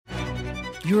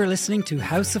You are listening to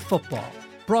House of Football,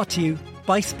 brought to you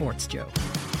by Sports Joe.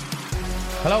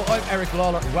 Hello, I'm Eric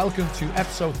Lawler. Welcome to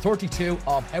episode 32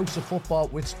 of House of Football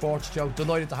with Sports Joe.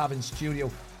 Delighted to have in studio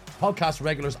podcast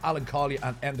regulars Alan Cawley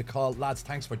and Enda Call. Lads,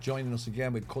 thanks for joining us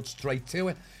again. We'll cut straight to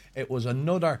it. It was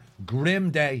another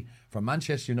grim day for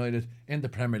Manchester United in the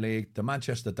Premier League, the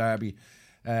Manchester Derby.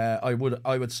 I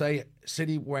would say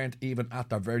City weren't even at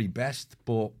their very best,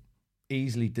 but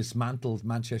easily dismantled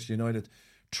Manchester United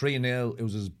 3-0. It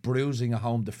was as bruising a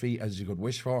home defeat as you could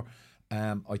wish for.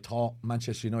 I thought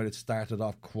Manchester United started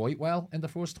off quite well in the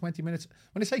first 20 minutes.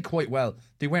 When I say quite well,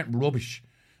 they weren't rubbish.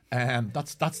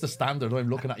 That's the standard I'm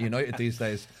looking at United these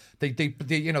days.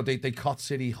 They caught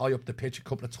City high up the pitch a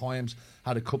couple of times,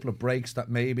 had a couple of breaks that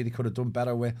maybe they could have done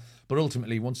better with. But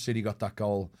ultimately, once City got that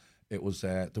goal, it was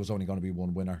there was only going to be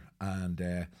one winner, and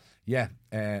a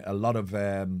lot of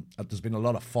there's been a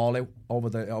lot of fallout over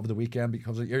the weekend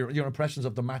because of your impressions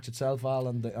of the match itself, Al,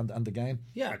 and the game.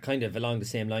 Yeah, kind of along the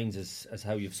same lines as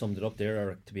how you've summed it up there,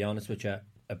 Eric. To be honest with you,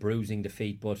 a bruising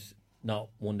defeat, but not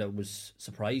one that was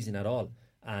surprising at all.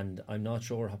 And I'm not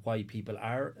sure why people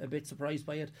are a bit surprised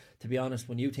by it. To be honest,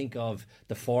 when you think of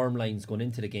the form lines going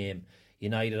into the game,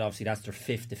 United, obviously, that's their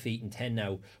 5th defeat in 10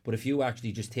 now. But if you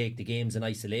actually just take the games in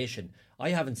isolation, I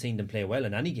haven't seen them play well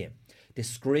in any game. They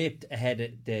scraped ahead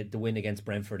of the win against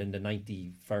Brentford in the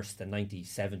 91st and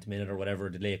 97th minute or whatever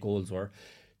the late goals were.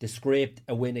 They scraped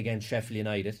a win against Sheffield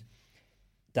United.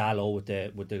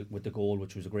 Dalot with the goal,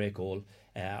 which was a great goal.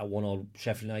 1-1.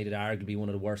 Sheffield United, arguably one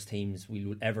of the worst teams we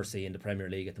will ever see in the Premier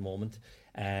League at the moment.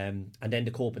 And then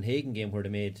the Copenhagen game where they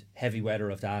made heavy weather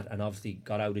of that and obviously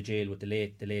got out of jail with the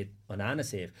late Onana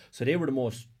save. So they were the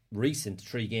most recent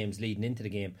 3 games leading into the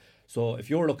game. So if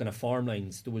you're looking at form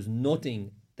lines, there was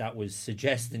nothing that was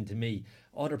suggesting to me,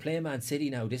 they're playing Man City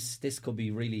now. This could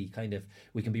be really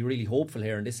we can be really hopeful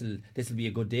here, and this will be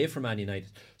a good day for Man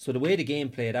United. So the way the game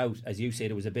played out, as you said,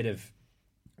 it was a bit of,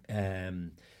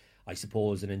 I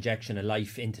suppose, an injection of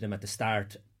life into them at the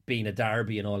start, being a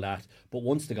derby and all that. But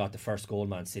once they got the first goal,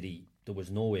 Man City, there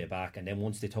was no way back. And then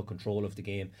once they took control of the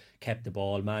game, kept the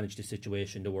ball, managed the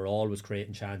situation, they were always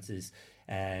creating chances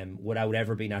without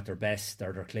ever being at their best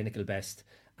or their clinical best.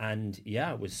 And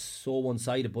yeah, it was so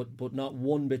one-sided, but not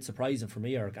one bit surprising for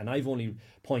me, Eric. And I've only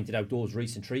pointed out those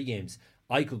recent 3 games.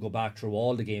 I could go back through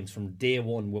all the games from day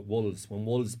one with Wolves, when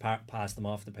Wolves passed them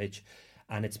off the pitch.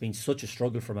 And it's been such a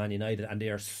struggle for Man United, and they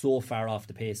are so far off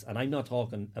the pace. And I'm not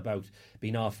talking about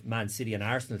being off Man City and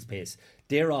Arsenal's pace.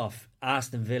 They're off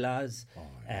Aston Villa's,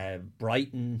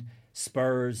 Brighton,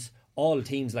 Spurs, all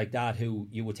teams like that who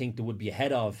you would think they would be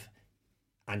ahead of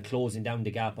and closing down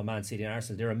the gap on Man City and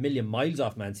Arsenal. They're a million miles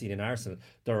off Man City and Arsenal.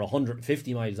 They're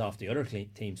 150 miles off the other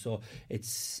team. So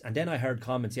it's... And then I heard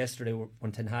comments yesterday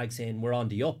when Ten Hag saying we're on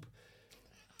the up.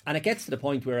 And it gets to the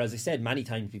point where, as I said many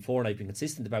times before, and I've been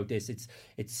consistent about this,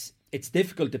 it's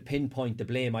difficult to pinpoint the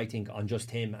blame, I think, on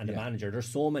just him and the manager. There's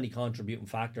so many contributing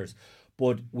factors.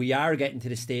 But we are getting to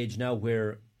the stage now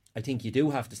where I think you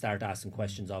do have to start asking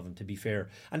questions of him, to be fair.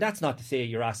 And that's not to say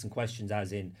you're asking questions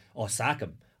as in, sack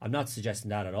him. I'm not suggesting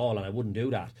that at all, and I wouldn't do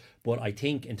that. But I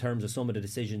think in terms of some of the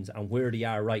decisions and where they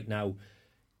are right now,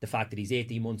 the fact that he's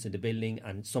 18 months in the building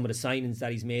and some of the signings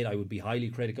that he's made, I would be highly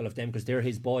critical of them because they're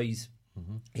his boys.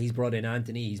 Mm-hmm. He's brought in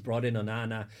Anthony, he's brought in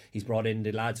Onana, he's brought in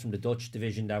the lads from the Dutch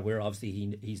division that we're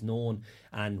obviously he's known.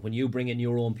 And when you bring in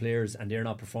your own players and they're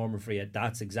not performing for you,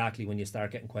 that's exactly when you start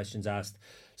getting questions asked.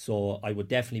 So I would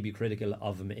definitely be critical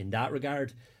of him in that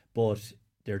regard. But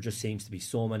there just seems to be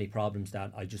so many problems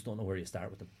that I just don't know where you start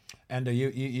with them. And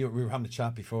we were having a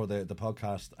chat before the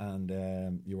podcast,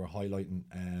 and you were highlighting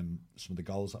some of the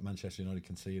goals that Manchester United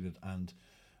conceded, and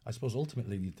I suppose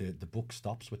ultimately the buck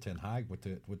stops with Ten Hag, with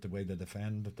the way they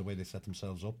defend, with the way they set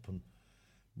themselves up, and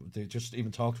they just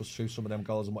even talked us through some of them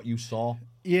goals and what you saw.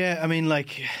 Yeah, I mean, I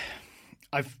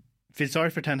feel sorry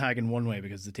for Ten Hag in one way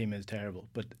because the team is terrible,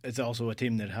 but it's also a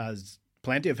team that has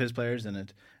plenty of his players in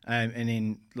it.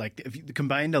 If the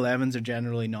combined 11s are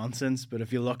generally nonsense, but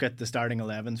if you look at the starting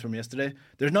 11s from yesterday,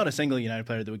 there's not a single United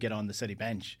player that would get on the City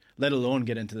bench, let alone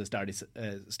get into the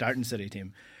starting City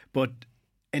team. But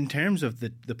in terms of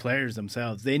the players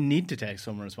themselves, they need to take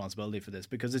some responsibility for this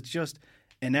because it's just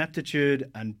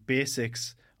ineptitude and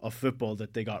basics of football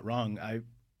that they got wrong. I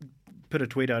put a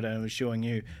tweet out and I was showing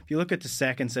you. If you look at the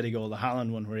second City goal, the Haaland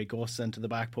one where he goes into the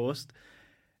back post,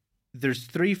 there's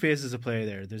 3 phases of play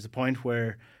there. There's a point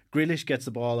where Grealish gets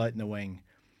the ball out in the wing.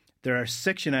 There are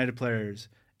 6 United players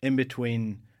in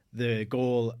between the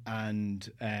goal and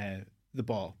the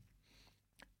ball,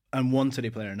 and 1 City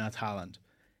player, and that's Haaland.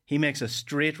 He makes a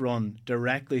straight run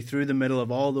directly through the middle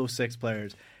of all those 6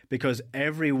 players, because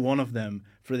every one of them,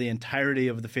 for the entirety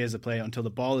of the phase of play until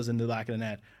the ball is in the back of the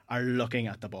net, are looking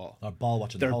at the ball. They're ball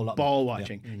watching. They're the whole lot. ball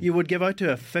watching. Yeah. You would give out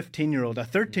to a 15-year-old, a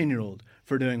 13-year-old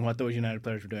for doing what those United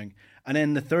players were doing. And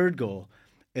then the third goal,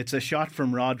 it's a shot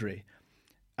from Rodri.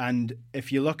 And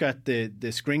if you look at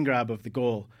the screen grab of the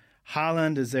goal,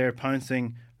 Haaland is there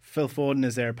pouncing, Phil Foden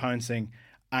is there pouncing,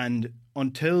 and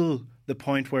until the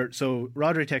point where... So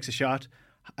Rodri takes a shot,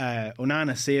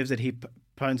 Onana saves it, he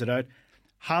pounds it out.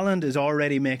 Haaland is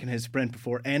already making his sprint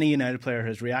before any United player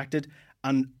has reacted,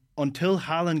 and until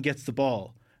Haaland gets the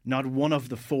ball, not one of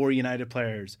the 4 United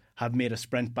players have made a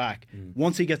sprint back.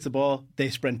 Once he gets the ball, they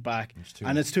sprint back.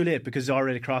 It's too late because he's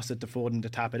already crossed it to Foden to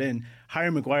tap it in.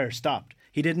 Harry Maguire stopped.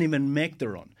 He didn't even make the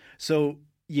run. So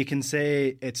you can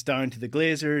say it's down to the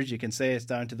Glazers. You can say it's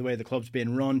down to the way the club's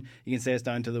being run. You can say it's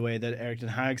down to the way that Erik ten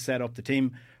Hag set up the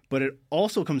team. But it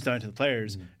also comes down to the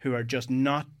players who are just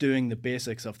not doing the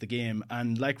basics of the game.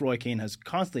 And like Roy Keane has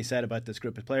constantly said about this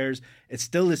group of players, it's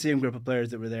still the same group of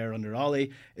players that were there under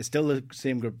Ollie. It's still the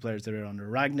same group of players that were under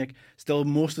Rangnick. Still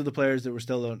most of the players that were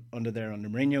still under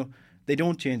Mourinho. They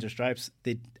don't change their stripes.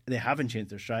 They haven't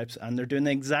changed their stripes. And they're doing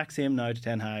the exact same now to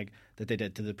Ten Hag that they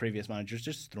did to the previous managers,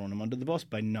 just throwing them under the bus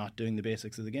by not doing the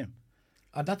basics of the game.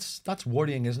 And that's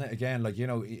worrying, isn't it? Again, like,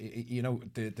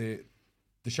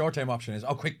 the short-term option is,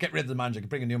 quick, get rid of the manager,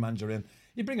 bring a new manager in.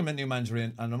 You bring a new manager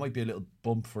in, and there might be a little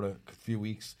bump for a few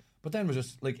weeks. But then we're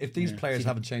just, like, if these players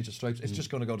haven't changed the stripes, it's just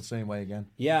going to go the same way again.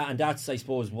 Yeah, and that's, I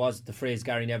suppose, was the phrase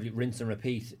Gary Neville, rinse and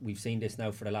repeat. We've seen this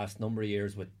now for the last number of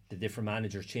years with the different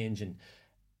managers changing.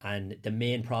 And the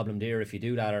main problem there, if you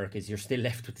do that, Eric, is you're still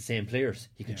left with the same players.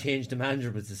 You can change the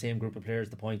manager, but it's the same group of players,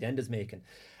 the point Enda's making.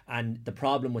 And the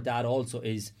problem with that also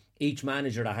is each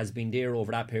manager that has been there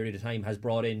over that period of time has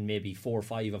brought in maybe 4 or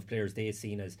 5 of players they've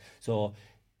seen as. So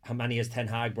how many has Ten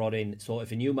Hag brought in? So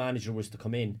if a new manager was to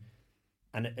come in,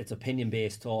 and it's opinion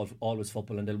based, always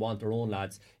football, and they'll want their own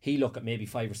lads, he look at maybe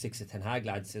 5 or 6 of Ten Hag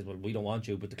lads and says, well, we don't want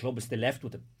you, but the club is still left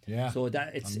with them. Yeah. So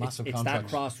that it's that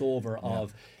crossover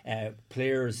of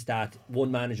players that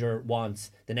one manager wants,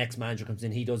 the next manager comes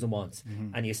in, he doesn't want,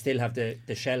 and you still have the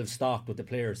shelf stocked with the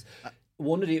players.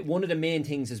 One of the main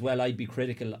things as well I'd be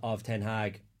critical of Ten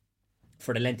Hag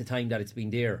for the length of time that it's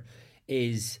been there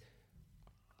is,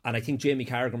 and I think Jamie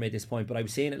Carragher made this point, but I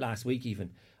was saying it last week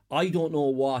even, I don't know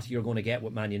what you're going to get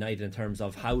with Man United in terms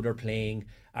of how they're playing.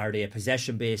 Are they a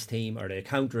possession-based team? Are they a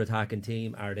counter-attacking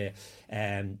team? Are they?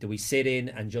 Do we sit in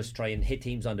and just try and hit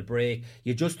teams on the break?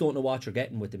 You just don't know what you're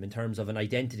getting with them in terms of an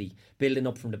identity, building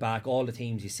up from the back. All the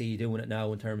teams you see doing it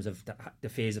now in terms of the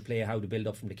phase of play, how to build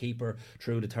up from the keeper,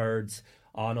 through the thirds,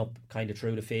 on up, kind of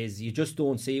through the phases. You just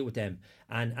don't see it with them.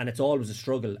 And it's always a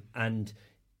struggle. And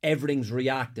everything's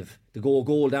reactive. They go a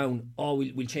goal down,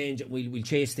 we'll change it, we'll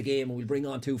chase the game, and we'll bring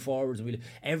on 2 forwards. And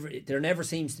there never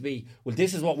seems to be, well,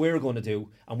 this is what we're going to do,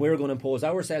 and we're going to impose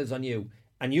ourselves on you,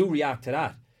 and you react to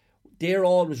that. They're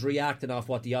always reacting off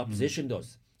what the opposition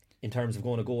does in terms of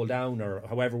going a goal down or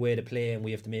however way to play, and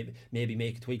we have to maybe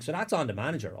make a tweak. So that's on the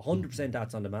manager, 100%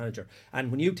 that's on the manager. And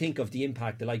when you think of the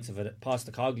impact the likes of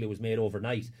Postecoglou was made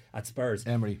overnight at Spurs,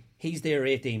 Emery, he's there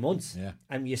 18 months,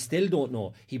 and you still don't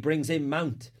know. He brings in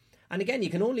Mount. And again,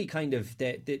 you can only kind of,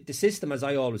 the system, as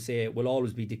I always say, will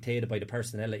always be dictated by the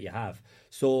personnel that you have.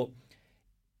 So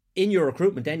in your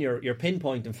recruitment, then you're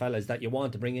pinpointing fellas that you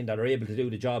want to bring in that are able to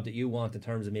do the job that you want in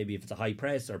terms of maybe if it's a high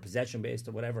press or possession based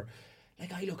or whatever.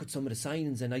 Like, I look at some of the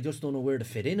signings and I just don't know where to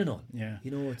fit in and all. Yeah.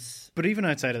 It's... But even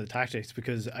outside of the tactics,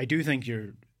 because I do think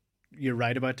you're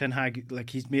right about Ten Hag. Like,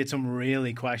 he's made some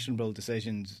really questionable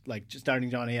decisions, like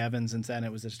starting Johnny Evans and saying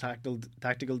it was a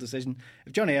tactical decision.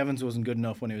 If Johnny Evans wasn't good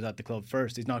enough when he was at the club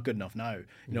first, he's not good enough now,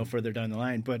 further down the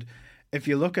line. But if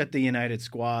you look at the United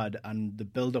squad and the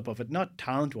build-up of it, not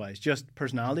talent-wise, just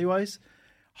personality-wise,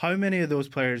 how many of those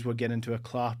players would get into a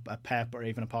Klopp, a Pep, or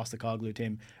even a Postecoglou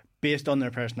team based on their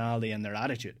personality and their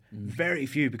attitude? Very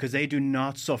few, because they do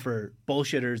not suffer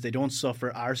bullshitters, they don't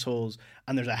suffer arseholes,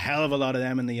 and there's a hell of a lot of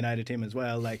them in the United team as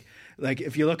well. Like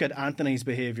if you look at Anthony's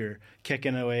behaviour,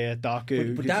 kicking away at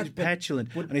Doku, he's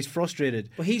petulant and he's frustrated.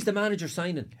 But he's the manager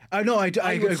signing. I know, I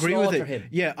agree with it. Him.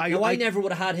 Yeah, I never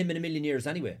would have had him in a million years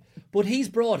anyway. But he's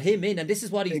brought him in, and this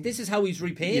is how he's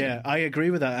repaying. Yeah, I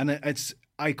agree with that, and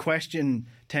I question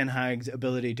Ten Hag's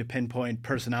ability to pinpoint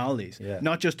personalities,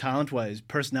 not just talent-wise,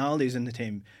 personalities in the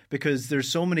team, because there's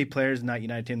so many players in that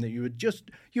United team that you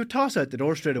would toss out the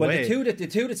door straight away. Well, the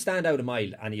two that stand out a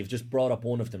mile, and you've just brought up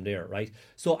one of them there, right?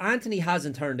 So Anthony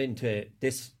hasn't turned into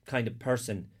this kind of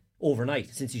person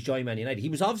overnight since he's joined Man United. He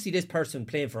was obviously this person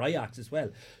playing for Ajax as well.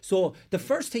 So the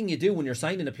first thing you do when you're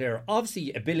signing a player,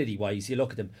 obviously ability-wise, you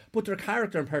look at them, but their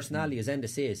character and personality, as Enda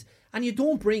says, and you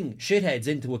don't bring shitheads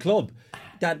into a club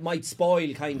that might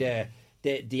spoil kind of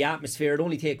the atmosphere. It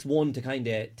only takes one to kind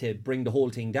of to bring the whole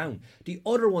thing down. The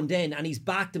other one then, and he's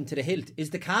backed him to the hilt, is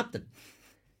the captain.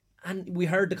 And we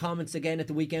heard the comments again at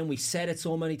the weekend. We said it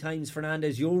so many times.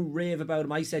 Fernandes, you rave about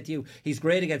him. I said to you, he's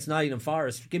great against Nottingham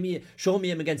Forest. Show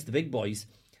me him against the big boys.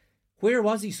 Where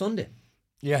was he Sunday?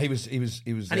 Yeah, he was.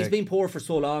 And he's been poor for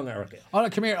so long, Eric. Oh,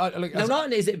 come here. Now, not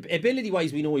in his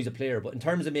ability-wise, we know he's a player, but in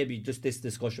terms of maybe just this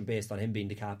discussion based on him being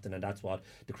the captain, and that's what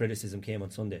the criticism came on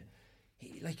Sunday.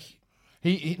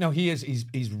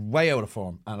 He's way out of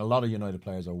form, and a lot of United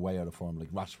players are way out of form,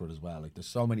 like Rashford as well. Like, there's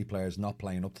so many players not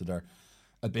playing up to their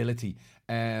ability.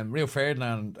 Rio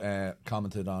Ferdinand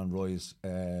commented on Roy's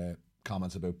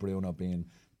comments about Bruno being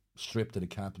stripped of the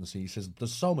captaincy. He says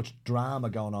there's so much drama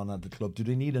going on at the club. Do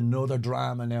they need another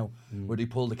drama now where they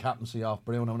pull the captaincy off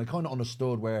Bruno? And I kind of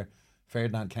understood where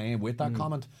Ferdinand came with that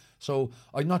comment. So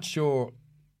I'm not sure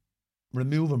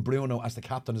removing Bruno as the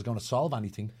captain is going to solve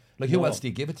anything. Like, who else do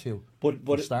you give it to?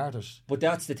 But starters. But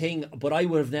that's the thing. But I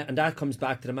would have, and that comes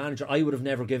back to the manager. I would have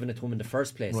never given it to him in the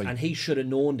first place, and he should have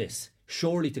known this.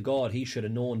 Surely to God, he should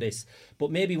have known this.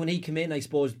 But maybe when he came in, I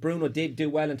suppose Bruno did do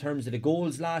well in terms of the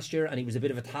goals last year, and he was a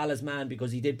bit of a talisman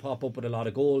because he did pop up with a lot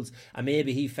of goals, and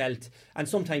maybe he felt, and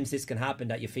sometimes this can happen,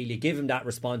 that you feel you give him that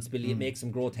responsibility, it makes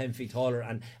him grow 10 feet taller,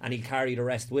 and he'll carry the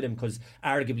rest with him, because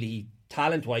arguably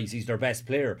talent-wise he's their best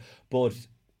player. But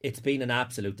it's been an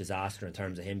absolute disaster in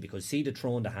terms of him, because see the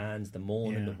throwing the hands, the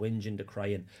moaning, the whinging, the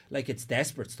crying, like, it's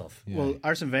desperate stuff. Well,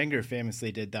 Arsene Wenger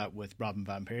famously did that with Robin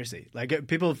van Persie. Like,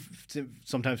 people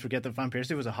sometimes forget that Van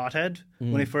Persie was a hothead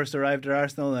when he first arrived at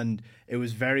Arsenal, and it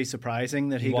was very surprising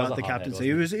that he got the captaincy.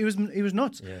 He was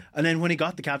nuts. Yeah. And then when he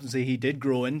got the captaincy, he did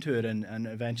grow into it and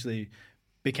eventually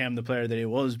became the player that he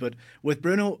was. But with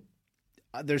Bruno,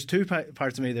 there's two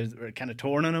parts of me that are kind of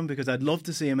torn on him, because I'd love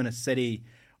to see him in a City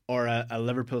or a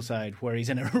Liverpool side where he's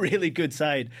in a really good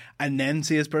side, and then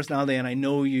see his personality. And I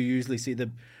know you usually see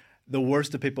the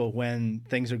worst of people when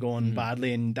things are going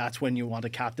badly, and that's when you want a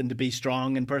captain to be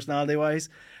strong and personality wise.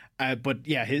 But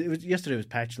yeah, yesterday was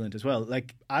petulant as well.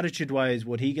 Like, attitude wise,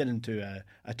 would he get into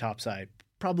a top side?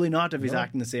 Probably not, if he's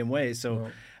acting the same way.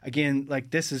 So again,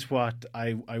 like, this is what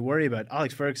I worry about.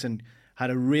 Alex Ferguson had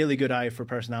a really good eye for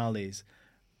personalities,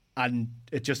 and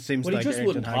it just seems like he just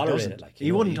wouldn't tolerate it. Like,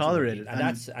 he wouldn't tolerate it,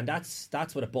 and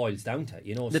that's what it boils down to.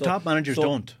 You know, the top managers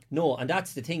don't. No, and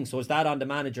that's the thing. So is that on the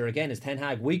manager again? Is Ten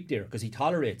Hag weak there because he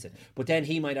tolerates it? But then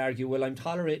he might argue, well, I'm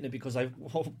tolerating it because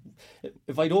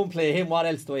if I don't play him, what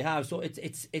else do I have? So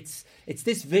it's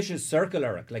this vicious circle,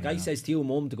 Eric. Like I says to you a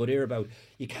moment ago there about,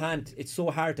 you can't. It's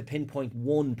so hard to pinpoint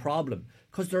one problem,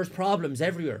 because there's problems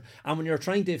everywhere, and when you're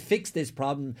trying to fix this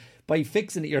problem, by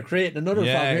fixing it, you're creating another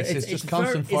problem. It's just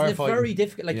constant firefighting. Isn't it very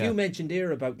difficult? Like you mentioned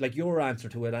there about, like, your answer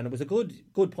to it, and it was a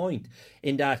good point,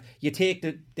 in that you take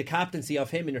the captaincy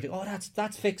off him and you're thinking, oh,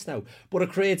 that's fixed now, but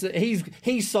it creates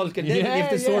he's sulking. Then you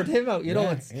have to sort him out. You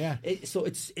know, so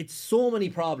it's so many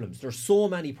problems. There's so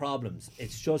many problems.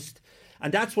 It's just.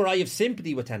 And that's where I have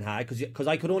sympathy with Ten Hag, because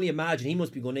I could only imagine he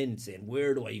must be going in and saying,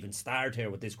 where do I even start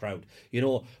here with this crowd? You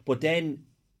know, but then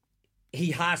he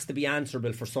has to be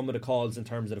answerable for some of the calls in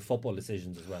terms of the football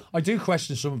decisions as well. I do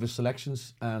question some of his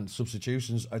selections and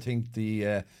substitutions. I think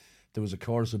there was a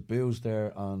chorus of boos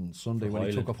there on Sunday when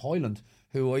he took off Højlund,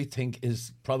 who I think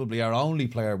is probably our only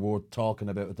player worth talking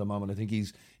about at the moment. I think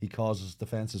he causes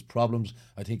defences problems.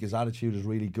 I think his attitude is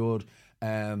really good.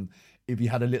 If he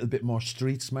had a little bit more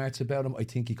street smarts about him, I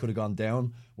think he could have gone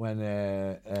down when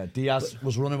Diaz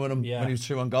was running with him when he was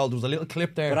through on goal. There was a little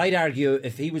clip there. But I'd argue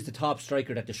if he was the top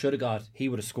striker that they should have got, he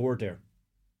would have scored there.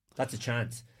 That's a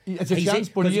chance. It's a chance,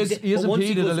 but he is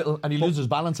impeded a little, and he loses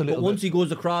balance a little bit. But once he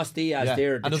goes across Diaz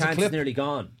there, the chance is nearly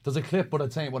gone. There's a clip, but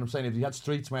what I'm saying, if he had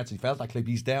street smarts, he felt that clip,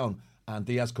 he's down, and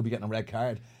Diaz could be getting a red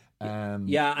card. And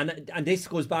this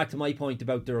goes back to my point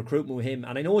about the recruitment with him,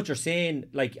 and I know what you're saying,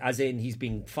 like, as in he's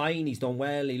been fine, he's done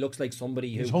well, he looks like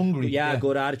somebody who's hungry,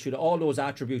 good attitude, all those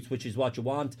attributes, which is what you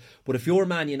want. But if you're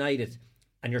Man United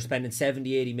and you're spending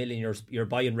 70-80 million, you're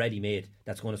buying ready-made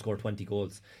that's going to score 20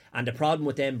 goals, and the problem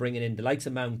with them bringing in the likes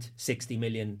of Mount 60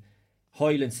 million,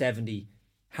 Højlund 70,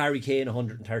 Harry Kane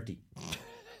 130.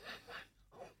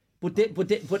 But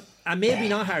and maybe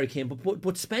not Harry Kane,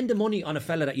 but spend the money on a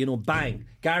fella that, you know, bang,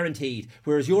 guaranteed.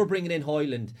 Whereas you're bringing in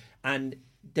Højlund, and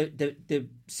the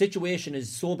situation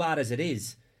is so bad as it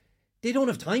is. They don't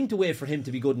have time to wait for him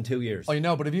to be good in 2 years. I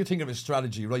know, but if you think of his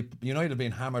strategy, right, United have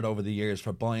been hammered over the years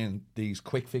for buying these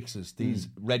quick fixes, these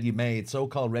ready-made,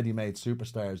 so-called ready-made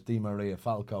superstars, Di Maria,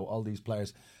 Falco, all these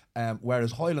players.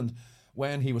 Whereas Højlund,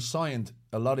 when he was signed,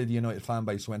 a lot of the United fan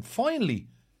base went, finally,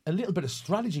 a little bit of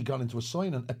strategy gone into a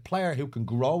signing, a player who can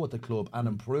grow with the club and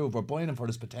improve. We're buying him for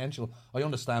his potential. I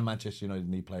understand Manchester United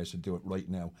need players to do it right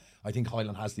now. I think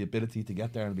Højlund has the ability to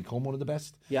get there and become one of the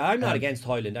best. Yeah, I'm not against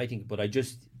Højlund, I think, but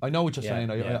I know what you're saying.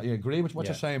 I agree with what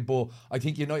you're saying, but I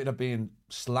think United are being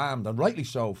slammed, and rightly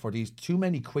so, for these too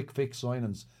many quick fix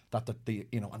signings.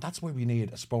 And that's why we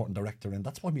need a sporting director in.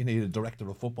 That's why we need a director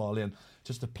of football in,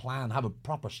 just to plan, have a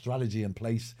proper strategy in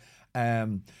place.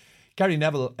 Gary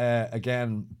Neville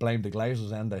again blamed the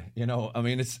Glazers, and I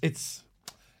mean, it's,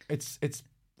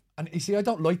 and you see, I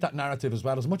don't like that narrative as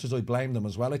well. As much as I blame them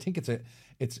as well, I think it's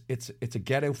a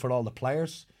get out for all the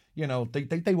players. They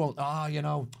won't. I'm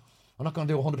not going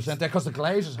to do 100% there because the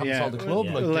Glazers haven't sold the club.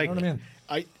 Yeah. Like, you know what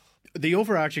I mean? The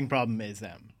overarching problem is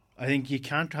them. I think you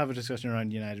can't have a discussion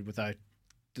around United without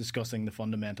discussing the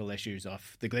fundamental issues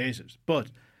of the Glazers. But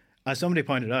as somebody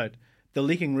pointed out, the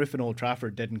leaking roof in Old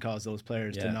Trafford didn't cause those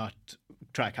players to not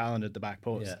track Haaland at the back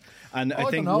post. Yeah. And I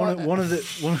think one of the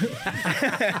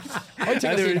I think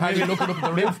I seen Harry looking up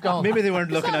at the roof going, maybe they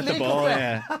weren't looking at the ball.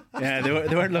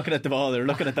 They weren't looking at the ball. They were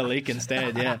looking at the leak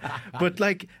instead. But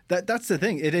like that's the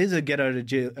thing. It is a get out of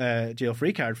jail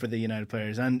free card for the United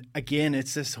players. And again,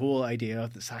 it's this whole idea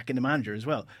of the sacking the manager as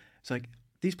well. It's like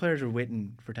these players are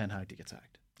waiting for Ten Hag to get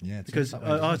sacked. Yeah, because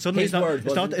suddenly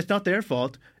it's not their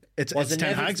fault. It's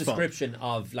Ten Hag's description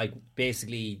of like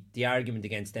basically the argument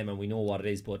against them, and we know what it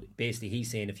is, but basically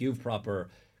he's saying if you've proper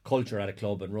culture at a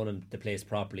club and running the place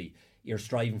properly, you're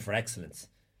striving for excellence,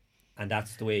 and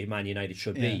that's the way Man United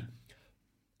should be,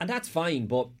 and that's fine.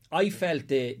 But I felt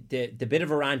the bit of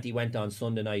a rant he went on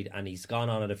Sunday night, and he's gone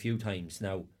on it a few times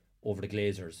now over the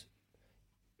Glazers.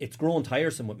 It's grown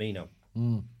tiresome with me now.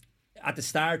 At the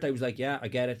start I was like, yeah, I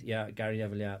get it, yeah, Gary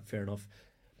Neville, yeah, fair enough.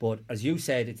 But as you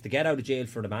said, it's to get out of jail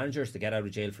for the managers, to get out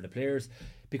of jail for the players,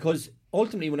 because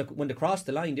ultimately when they cross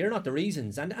the line, they're not the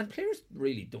reasons, and players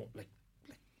really don't like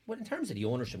well, in terms of the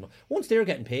ownership. Once they're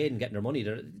getting paid and getting their money,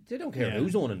 they don't care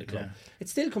who's owning the club. It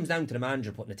still comes down to the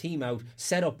manager putting a team out,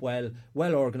 set up well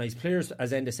organised. Players,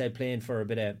 as Enda said, playing for a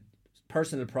bit of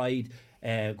personal pride,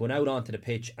 going out onto the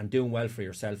pitch and doing well for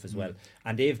yourself as well.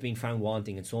 And they've been found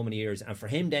wanting in so many years. And for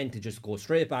him then to just go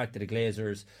straight back to the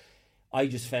Glazers, I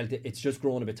just felt it's just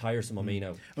grown a bit tiresome on me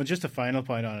now. Well, just a final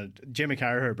point on it. Jimmy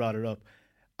Carragher brought it up.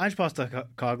 Ange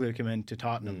Postecoglou came into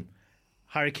Tottenham.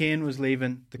 Harry Kane was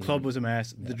leaving. The club was a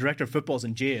mess. The director of football's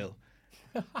in jail.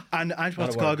 And Ange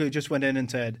Postecoglou just went in and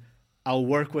said, I'll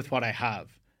work with what I have.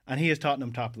 And he is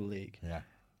Tottenham top of the league. Yeah.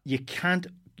 You can't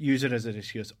use it as an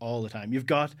excuse all the time. You've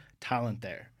got talent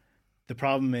there. The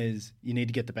problem is you need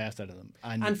to get the best out of them.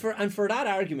 And for that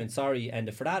argument,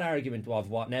 and for that argument of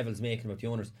what Neville's making about the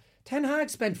owners, Ten Hag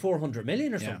spent 400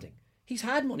 million or something. He's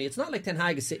had money. It's not like Ten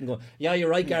Hag is sitting going, yeah, you're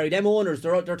right, Gary, them owners,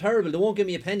 they're terrible, they won't give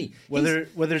me a penny. Whether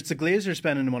it's the Glazers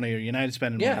spending the money or United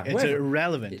spending money, it's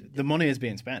irrelevant. The money is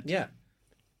being spent. Yeah.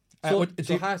 Do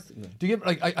you give,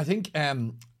 like, I think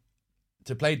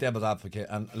to play devil's advocate,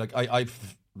 and like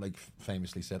I've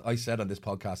famously said, I said on this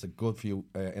podcast a good few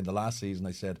in the last season,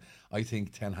 I said I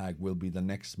think Ten Hag will be the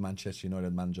next Manchester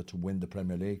United manager to win the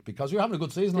Premier League, because we were having a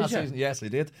good season last season. Yes, he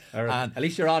did. And at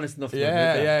least you're honest enough to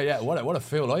admit that. Yeah. What a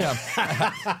fool I am.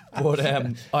 But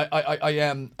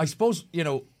I suppose,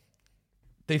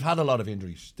 they've had a lot of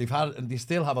injuries. And they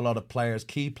still have a lot of players,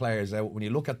 key players out. When you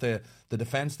look at the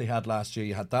defence they had last year,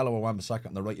 you had Dalot and Wan-Bissaka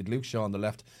on the right, you had Luke Shaw on the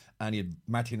left, and you had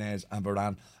Martinez and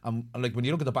Varane. And like when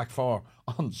you look at the back four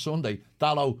on Sunday,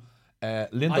 Dalot,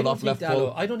 Lindelof left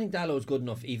full. I don't think Dalot is good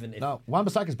enough, even if... No,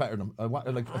 Wan-Bissaka is better than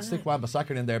him. I'd stick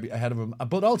Wan-Bissaka in there ahead of him.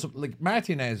 But also, like,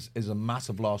 Martinez is a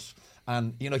massive loss.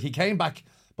 And, he came back,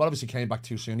 but obviously came back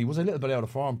too soon. He was a little bit out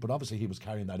of form, but obviously he was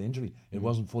carrying that injury. It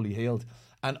wasn't fully healed.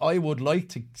 And I would like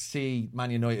to see Man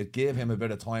United give him a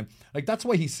bit of time. Like, that's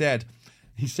why he said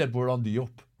we're on the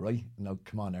up, right? Now,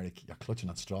 come on, Eric, you're clutching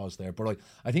at straws there. But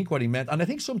I think what he meant, and I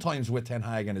think sometimes with Ten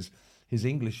Hag and his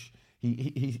English,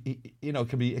 he it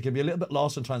can be a little bit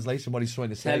lost in translation what he's trying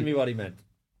to say. Tell me what he meant.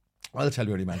 I'll tell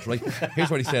you what he meant, right? Here's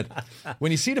what he said.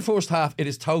 When you see the first half, it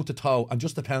is toe to toe, and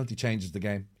just the penalty changes the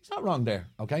game. He's not wrong there,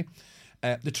 okay?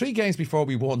 The 3 games before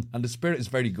we won, and the spirit is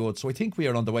very good, so I think we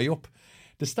are on the way up.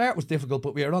 The start was difficult,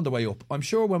 but we are on the way up. I'm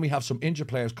sure when we have some injured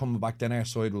players coming back, then our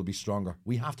side will be stronger.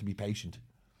 We have to be patient.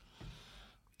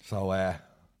 So,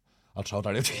 I'll throw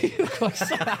that into you.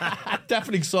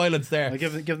 Deafening silence there. I'll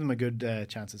give them a good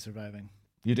chance of surviving.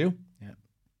 You do? Yeah.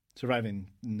 Surviving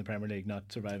in the Premier League,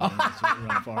 not surviving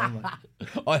around foreign.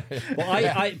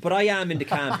 But I am in the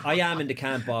camp. I am in the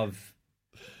camp of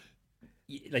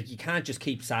like you can't just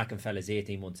keep sacking fellas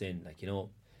 18 months in, like, you know.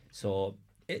 So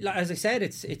as I said,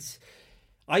 it's.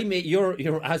 I made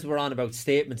you're as we're on about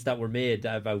statements that were made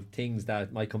about things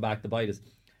that might come back to bite us.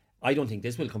 I don't think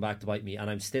this will come back to bite me, and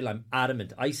I'm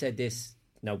adamant. I said this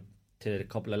now to a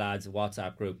couple of lads in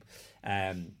WhatsApp group,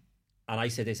 and I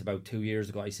said this about 2 years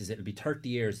ago. I says it'll be 30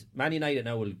 years. Man United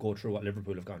now will go through what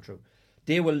Liverpool have gone through.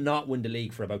 They will not win the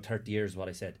league for about 30 years. Is what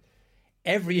I said.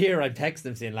 Every year I'm texting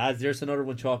them saying, lads, there's another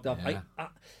one chalked up. Yeah.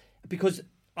 Because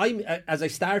as I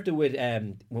started with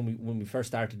when we first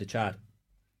started the chat.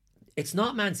 It's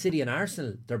not Man City and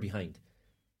Arsenal they're behind.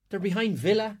 They're behind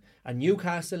Villa and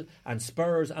Newcastle and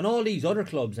Spurs and all these other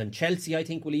clubs, and Chelsea I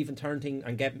think will even turn thing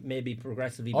and get maybe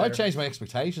progressively better. I changed my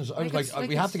expectations. I was like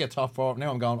we have to get top four.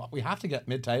 Now I'm going, we have to get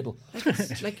mid-table.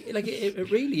 It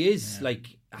really is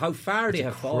like how far they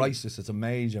have fallen. Crisis. It's a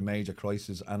major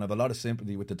crisis, and I have a lot of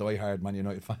sympathy with the die-hard Man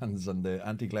United fans and the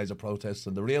anti-Glazer protests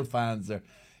and the real fans. There,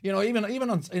 you know, even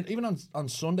on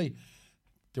Sunday,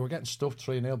 they were getting stuffed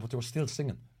 3-0, but they were still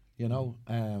singing. You know,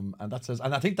 and that says,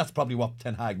 and I think that's probably what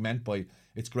Ten Hag meant by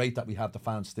it's great that we have the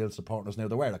fans still supporting us. Now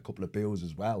there were a couple of boos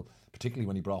as well, particularly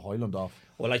when he brought Højlund off.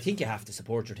 Well, I think you have to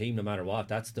support your team no matter what.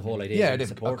 That's the whole idea. Yeah,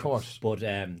 of course. But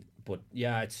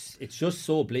yeah, it's just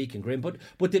so bleak and grim. But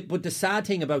the sad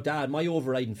thing about that, my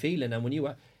overriding feeling, and when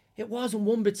it wasn't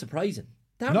one bit surprising.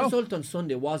 That result on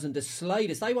Sunday wasn't the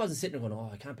slightest. I wasn't sitting there going,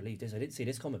 oh, I can't believe this. I didn't see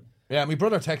this coming. Yeah, my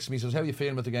brother texted me, says, how are you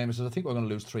feeling with the game? He says, I think we're going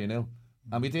to lose 3-0.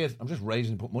 And we did. I'm just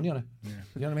raising and put money on it. Yeah.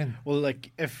 You know what I mean? Well,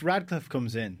 like, if Radcliffe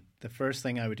comes in, the first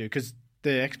thing I would do, because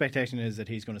the expectation is that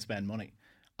he's going to spend money,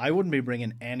 I wouldn't be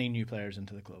bringing any new players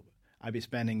into the club. I'd be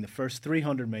spending the first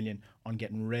 300 million on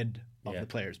getting rid of the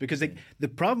players, because the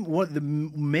problem, the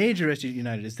major issue at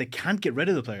United is they can't get rid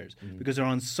of the players because they're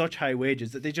on such high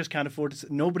wages that they just can't afford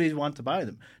to. Nobody wants to buy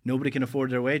them. Nobody can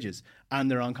afford their wages, and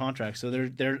they're on contract, so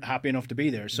they're happy enough to be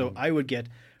there. So I would get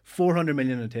 400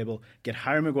 million on the table, get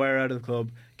Harry Maguire out of the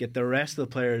club, get the rest of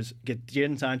the players, get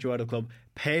Jadon Sancho out of the club,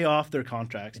 pay off their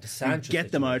contracts, and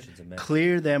get them out,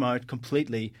 clear them out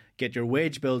completely, get your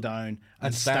wage bill down,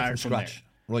 and start from scratch. There.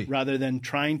 Right. Rather than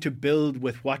trying to build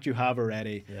with what you have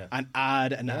already and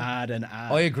add and add and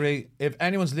add. I agree. If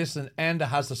anyone's listening, Enda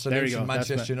has the solution.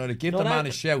 Manchester United, give the man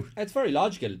a shout. It's very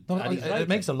logical. It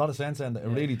makes a lot of sense, Enda. It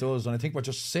really does. And I think we're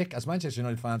just sick. As Manchester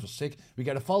United fans, we're sick. We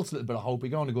get a false little bit of hope. We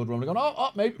go on a good run. We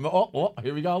go, maybe,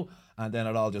 here we go. And then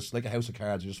it all just, like a house of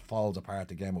cards, it just falls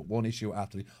apart again with one issue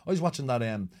after the. I was watching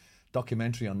that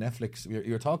documentary on Netflix.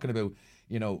 You're talking about,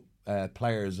 you know,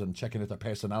 players and checking out their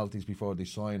personalities before they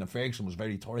sign, and Ferguson was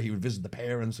very thorough. He would visit the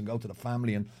parents and go to the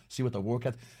family and see what they work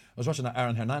at. I was watching that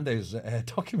Aaron Hernandez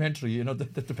documentary, you know,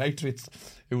 the Patriots,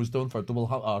 who was done for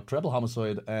treble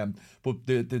homicide, but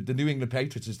the New England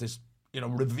Patriots is this, you know,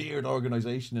 revered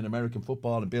organisation in American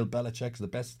football, and Bill Belichick's the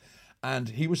best, and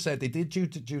he was said they did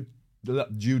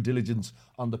due diligence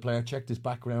on the player, checked his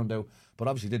background out, but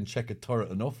obviously didn't check it thorough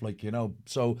enough, like, you know.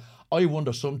 So I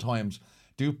wonder sometimes,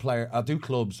 do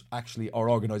clubs actually, or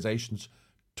organisations,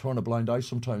 turn a blind eye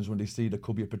sometimes when they see there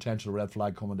could be a potential red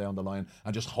flag coming down the line,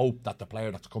 and just hope that the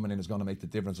player that's coming in is going to make the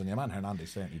difference? And your man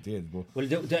Hernandez certainly did. But well,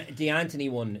 the Anthony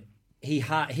one,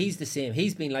 he's the same.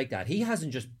 He's been like that. He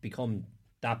hasn't just become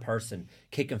that person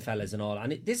kicking fellas and all.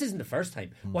 And this isn't the first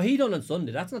time. What he done on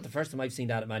Sunday, that's not the first time I've seen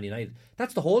that at Man United.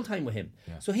 That's the whole time with him.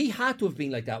 Yeah. So he had to have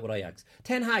been like that with Ajax.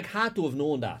 Ten Hag had to have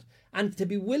known that, and to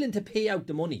be willing to pay out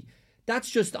the money. That's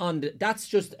just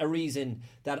a reason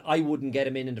that I wouldn't get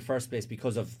him in the first place,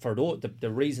 because of for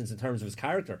the reasons in terms of his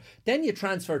character. Then you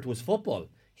transfer to his football.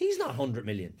 He's not 100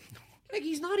 million. Like,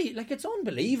 he's not, like, it's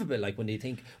unbelievable. Like, when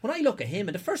I look at him,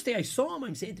 and the first day I saw him,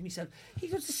 I'm saying to myself, he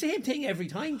does the same thing every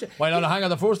time. Well, no, hang on.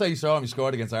 The first day you saw him, he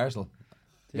scored against Arsenal.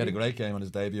 He had a great game on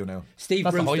his debut now.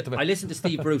 I listened to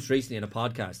Steve Bruce recently in a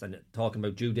podcast and talking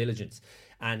about due diligence,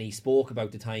 and he spoke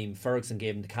about the time Ferguson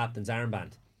gave him the captain's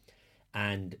armband.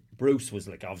 And Bruce was,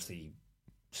 like, obviously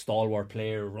stalwart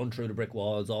player, run through the brick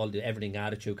walls, everything,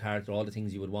 attitude, character, all the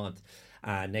things you would want.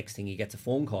 And next thing, he gets a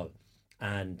phone call,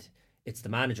 and it's the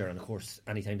manager. And of course,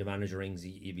 anytime the manager rings,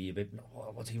 you'd be a bit,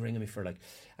 what's he ringing me for? Like,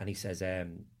 and he says,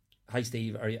 "Hi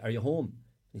Steve, are you home?"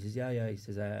 And he says, "Yeah." He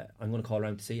says, "I'm going to call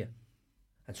around to see you."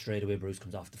 And straight away, Bruce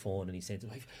comes off the phone and he's saying to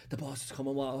his wife, "The boss is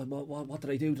coming. What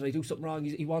did I do? Did I do something wrong?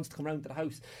 He wants to come round to the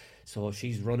house." So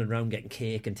she's running around getting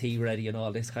cake and tea ready and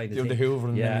all this kind of thing. The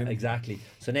hoovering. Yeah, exactly.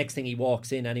 So next thing, he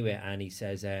walks in anyway, and he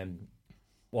says,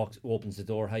 opens the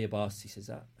door. "Hiya, boss." He says,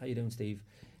 "How you doing, Steve?"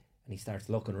 And he starts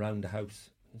looking around the house.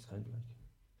 He's kind of like,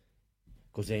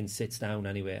 goes in, sits down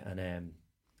anyway, and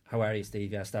how are you,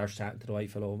 Steve? Yeah, starts chatting to the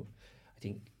wife. Hello, I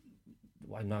think.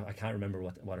 I can't remember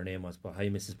what her name was, but hi,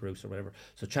 Mrs. Bruce or whatever.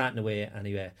 So chatting away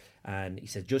anyway, and he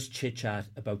said just chit chat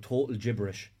about total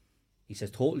gibberish. He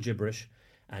says total gibberish,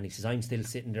 and he says I'm still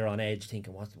sitting there on edge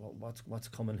thinking what's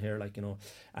coming here, like, you know.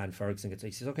 And Ferguson gets,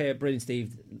 he says, okay, brilliant,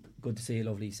 Steve, good to see you,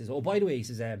 lovely. He says, oh, by the way, he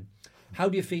says, how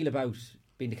do you feel about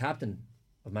being the captain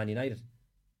of Man United?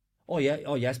 Oh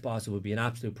yes, boss, it would be an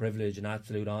absolute privilege, an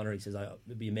absolute honour. He says,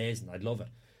 it'd be amazing, I'd love it.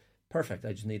 Perfect,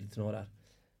 I just needed to know that.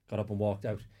 Got up and walked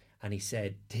out. And he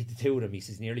said, the two of them, he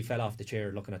says, nearly fell off the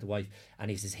chair looking at the wife.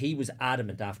 And he says he was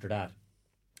adamant after that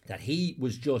he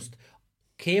was just,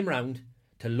 came round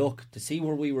to look, to see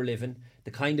where we were living, the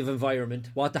kind of environment,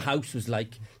 what the house was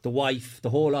like, the wife,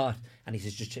 the whole lot. And he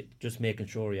says, just making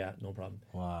sure, yeah, no problem.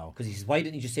 Wow. Because he says, why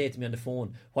didn't he just say it to me on the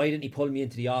phone? Why didn't he pull me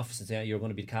into the office and say, you're going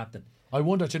to be the captain? I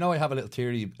wonder, do you know, I have a little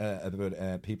theory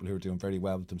about people who are doing very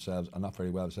well with themselves and not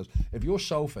very well with themselves. If your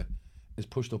sofa is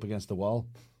pushed up against the wall,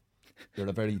 you're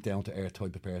a very down-to-earth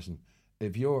type of person.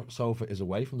 If your sofa is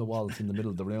away from the wall, it's in the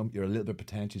middle of the room, you're a little bit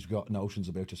pretentious, you've got notions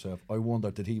about yourself. I wonder,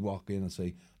 did he walk in and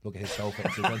say, look at his sofa,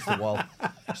 it's against the wall,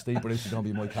 Steve Bruce is going to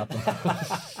be my captain?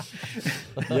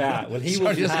 Yeah, well, he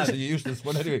Sorry, would have... useless,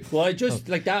 but anyway. Well, I just,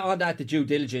 like that, on that, the due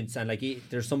diligence, and like,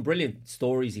 there's some brilliant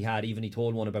stories he had. Even he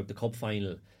told one about the cup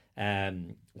final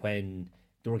when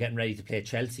they were getting ready to play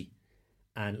Chelsea.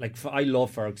 And like, I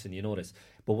love Ferguson, you know this,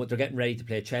 but what they're getting ready to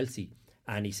play Chelsea,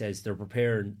 and he says they're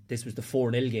preparing, this was the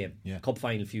 4-0 game, cup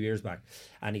final a few years back,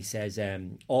 and he says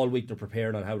all week they're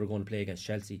preparing on how they're going to play against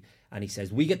Chelsea, and he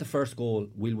says, we get the first goal,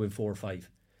 we'll win 4-5. And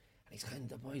he's kind of,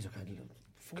 the boys are kind of,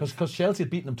 because Chelsea had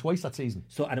beaten them twice that season.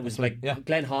 So, and it was like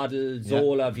Glenn Hoddle,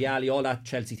 Zola, Vialli, all that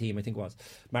Chelsea team, I think it was.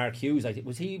 Mark Hughes, I think,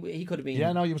 was he could have been...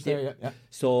 Yeah, no, he was there, yeah.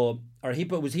 So,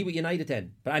 but was he with United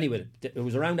then? But anyway, it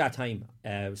was around that time, so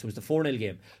it was the 4-0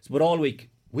 game. So, but all week,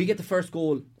 we get the first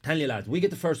goal, telling you lads, we get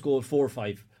the first goal, 4-5.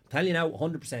 I'm telling you now,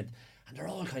 100%. And they're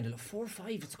all kind of like,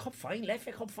 4-5, it's a cup final,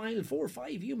 FA Cup final,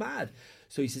 4-5, you mad?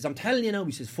 So he says, I'm telling you now,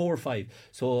 he says 4-5.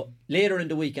 So later in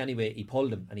the week anyway, he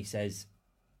pulled him and he says,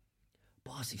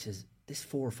 boss, he says, this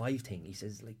 4-5 thing, he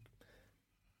says, like,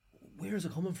 where's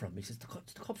it coming from? He says,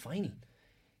 it's the cup final.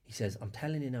 He says, I'm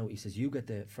telling you now, he says, you get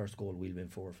the first goal, we'll win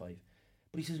 4-5. But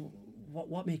he says,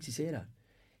 what makes you say that?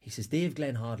 He says, Dave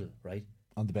Glenn Hoddle, right?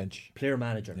 On the bench. Player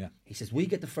manager. Yeah. He says, we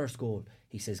get the first goal.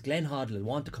 He says, Glenn Hoddle will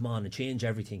want to come on and change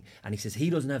everything. And he says, he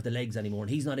doesn't have the legs anymore and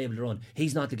he's not able to run.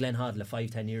 He's not the Glenn Hoddle of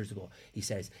 5-10 years ago. He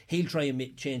says, he'll try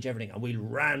and change everything and we'll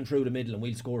ran through the middle and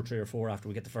we'll score 3 or 4 after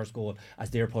we get the first goal as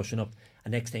they're pushing up.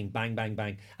 And next thing, bang, bang,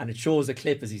 bang. And it shows a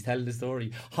clip as he's telling the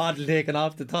story. Hoddle taken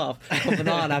off the top, coming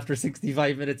on after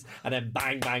 65 minutes and then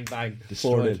bang, bang, bang.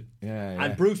 Destroyed. Yeah.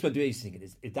 And Bruce went away, he's thinking,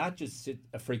 is that just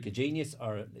a freak of genius?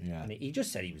 Or and he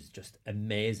just said he was just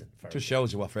amazing. Just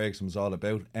shows you what Ferguson was all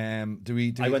about.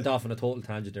 I went off on a total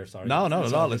tangent there, sorry. No, not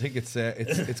at all. I think it's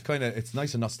kind of, it's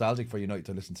nice and nostalgic for United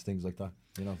to listen to things like that,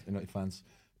 you know, United fans.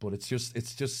 But it's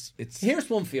here's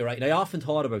one for you, right? And I often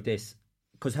thought about this,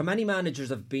 because how many managers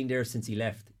have been there since he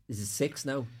left? Is it 6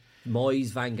 now?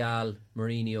 Moyes, Van Gaal,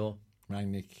 Mourinho,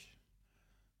 Rangnick.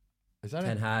 Is that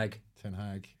Ten Hag? Ten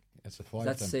Hag. It's a 5.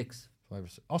 That's 6. 5 or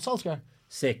 6. Oh, Solskjaer.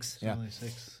 6. Yeah. Only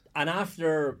 6. And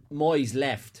after Moyes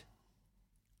left,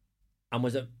 and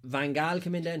was it Van Gaal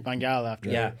come in then? Van Gaal after.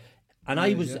 Yeah. And I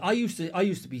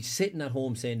used to be sitting at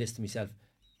home saying this to myself: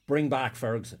 bring back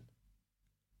Ferguson.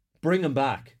 Bring him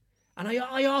back. And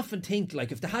I often think,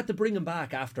 like, if they had to bring him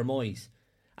back after Moyes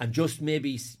and just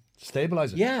maybe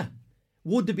stabilise it. Yeah.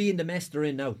 Would they be in the mess they're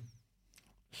in now?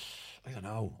 I don't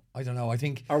know. I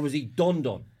think, or was he done?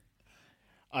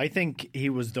 I think he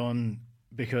was done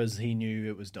because he knew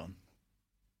it was done.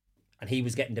 And he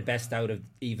was getting the best out of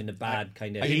even the bad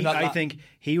kind of... I think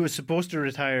he was supposed to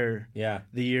retire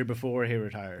the year before he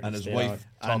retired. And his wife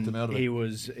talked him out of it. He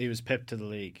was pipped to the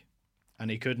league.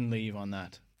 And he couldn't leave on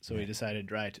that. So he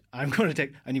decided, right, I'm going to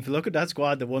take... And if you look at that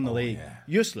squad that won the league,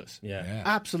 useless. Yeah.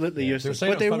 Absolutely useless.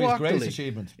 But they walked his the greatest league.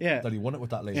 achievement that he won it with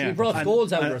that league. He brought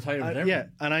goals out of retirement. Yeah,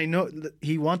 and I know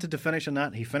he wanted to finish on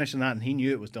that. He finished on that and he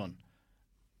knew it was done.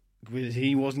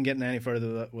 He wasn't getting any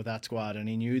further with that squad, and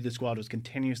he knew the squad was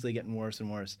continuously getting worse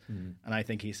and worse. And I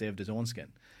think he saved his own skin,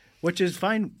 which is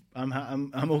fine.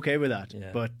 I'm okay with that.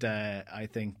 Yeah. But I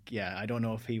think I don't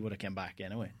know if he would have come back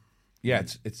anyway. Yeah,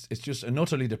 it's just an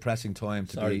utterly depressing time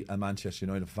to be a Manchester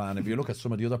United fan. If you look at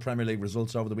some of the other Premier League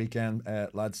results over the weekend,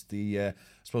 lads, I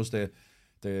suppose the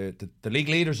league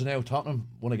leaders are now. Tottenham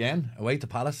won again away to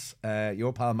Palace.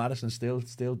 Your pal Maddison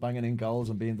still banging in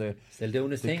goals and being still doing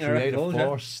his thing, creative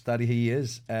force that he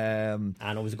is. And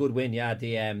it was a good win. Yeah,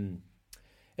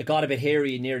 it got a bit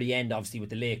hairy near the end, obviously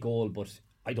with the late goal, but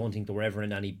I don't think they were ever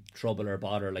in any trouble or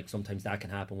bother. Like sometimes that can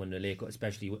happen when the lake,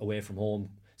 especially away from home,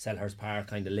 Selhurst Park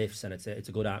kind of lifts, and it's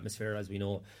a good atmosphere, as we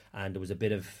know. And there was a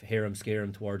bit of hear 'em scare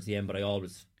 'em towards the end, but I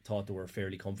always thought they were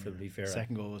fairly comfortably fair.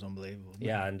 Second goal was unbelievable.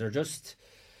 Yeah, and they're just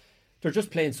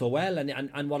playing so well.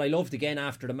 And what I loved again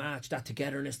after the match, that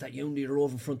togetherness, that unity, they're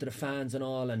over in front of the fans and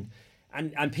all, and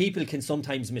people can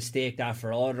sometimes mistake that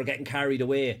for, they're getting carried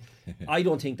away. I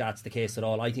don't think that's the case at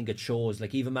all. I think it shows,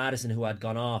 like even Maddison, who had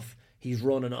gone off, he's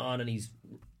running on, and he's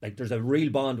like, there's a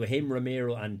real bond with him,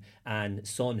 Ramiro and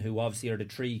Son, who obviously are the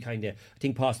three kind of, I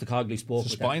think Postecoglou spoke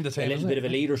with a little bit of a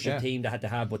leadership team they had to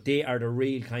have, but they are the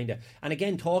real kind of, and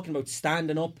again, talking about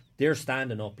standing up, they're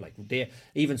standing up. Like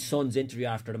even Son's interview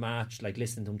after the match, like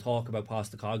listening to him talk about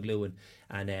Postecoglou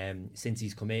and since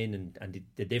he's come in and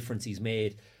the difference he's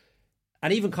made.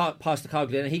 And even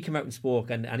Postecoglou, and he came out and spoke,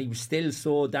 and he was still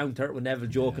so down to earth with Neville,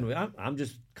 joking, I'm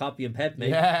just copying Pep,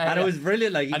 mate. And it was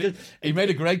brilliant. Like he made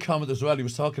a great comment as well. He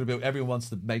was talking about everyone wants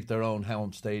to make their own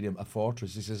home stadium a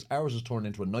fortress. He says ours has turned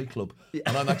into a nightclub,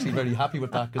 and I'm actually very happy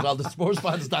with that, because all the Spurs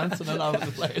fans dancing and all over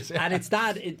the place. And it's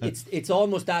that it's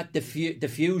almost that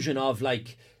diffusion of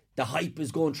like the hype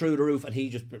is going through the roof, and he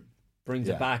just brings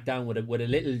it back down with a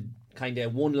little kind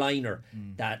of one-liner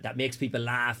that makes people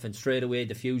laugh, and straight away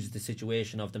diffuses the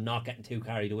situation of them not getting too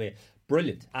carried away.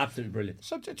 Brilliant, absolutely brilliant.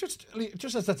 So just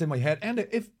as that's in my head, and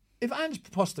if Ange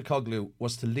Postecoglou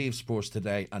was to leave Spurs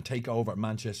today and take over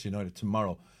Manchester United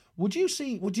tomorrow, would you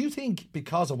think,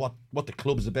 because of what the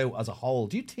club is about as a whole,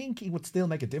 do you think he would still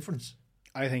make a difference?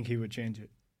 I think he would change it.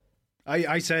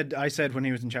 I said when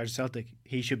he was in charge of Celtic,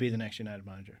 he should be the next United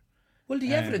manager. Well,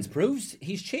 the evidence proves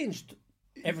he's changed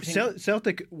everything.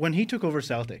 Celtic, when he took over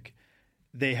Celtic,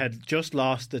 they had just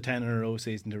lost the 10 in a row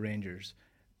season to Rangers.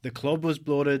 The club was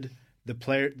bloated.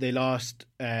 They lost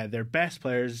their best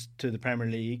players to the Premier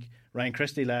League. Ryan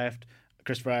Christie left.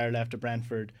 Christopher Ayer left to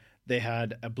Brentford. They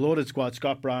had a bloated squad.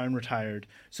 Scott Brown retired.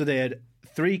 So they had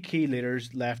 3 key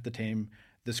leaders left the team.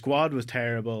 The squad was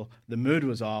terrible. The mood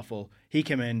was awful. He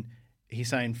came in. He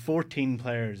signed 14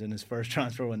 players in his first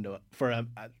transfer window for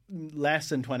less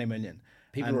than 20 million.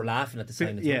 People were laughing at the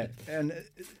signing. Yeah, and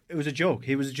it was a joke.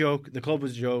 He was a joke. The club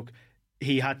was a joke.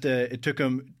 It took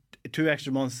him 2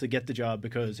 extra months to get the job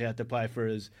because he had to apply for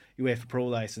his UEFA Pro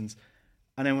license,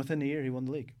 and then within a year he won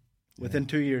the league. Within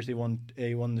 2 years he won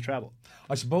the treble.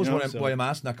 I suppose why I'm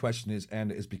asking that question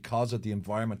is because of the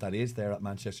environment that is there at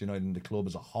Manchester United and the club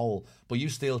as a whole. But you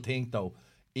still think, though,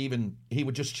 even he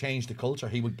would just change the culture.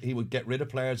 He would get rid of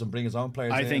players and bring his own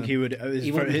players. I think he would.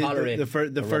 He wouldn't tolerate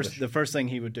the first thing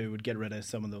he would do would get rid of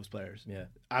some of those players. Yeah,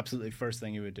 absolutely, first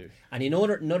thing he would do. And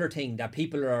another thing that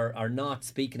people are not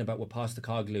speaking about with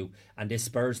Postecoglou and this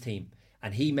Spurs team,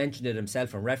 and he mentioned it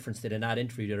himself and referenced it in that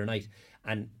interview the other night.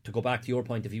 And to go back to your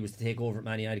point, if he was to take over at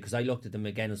Man United, because I looked at them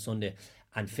again on Sunday,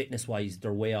 and fitness wise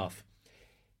they're way off.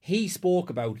 He spoke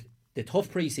about the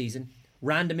tough pre-season.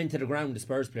 Ran them into the ground, the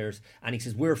Spurs players, and he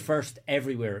says we're first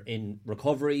everywhere in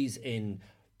recoveries, in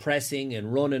pressing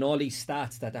and running, all these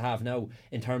stats that they have now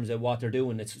in terms of what they're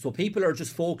doing. So people are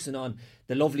just focusing on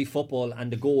the lovely football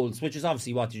and the goals, which is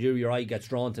obviously what you do. Your eye gets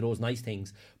drawn to those nice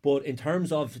things. But in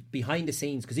terms of behind the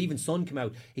scenes, because even Son came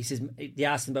out, he says, they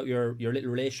asked him about your little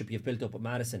relationship you've built up with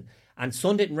Maddison, and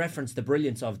Son didn't reference the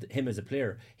brilliance of him as a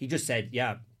player. He just said,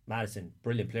 yeah, Maddison,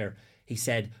 brilliant player. He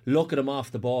said, look at him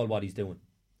off the ball, what he's doing.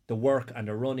 The work and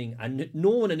the running, and no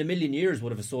one in a million years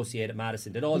would have associated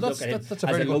Maddison. They'd all look at him as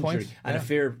a luxury and a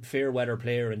fair weather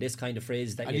player, and this kind of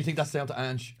phrase. And you think that's down to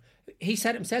Ange? He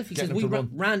said himself, he says we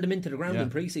ran them into the ground in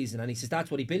pre-season, and he says that's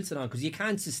what he built it on, because you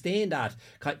can't sustain that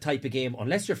type of game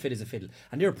unless you're fit as a fiddle.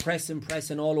 And they're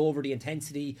pressing all over, the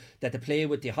intensity that they play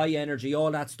with, the high energy,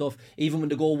 all that stuff. Even when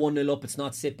they go 1-0 up, it's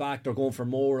not sit back, they're going for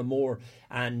more and more.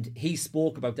 And he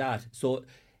spoke about that. So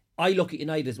I look at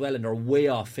United as well, and they're way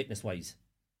off fitness wise.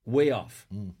 Way off.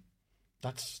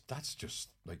 That's just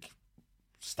like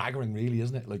staggering, really,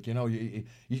 isn't it? Like, you know, you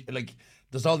like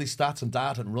there's all these stats and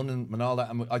data and running and all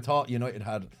that. And I thought United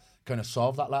had kind of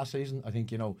solved that last season. I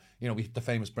think you know we hit the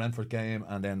famous Brentford game,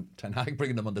 and then Ten Hag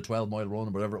bringing them on the 12-mile run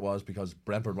or whatever it was, because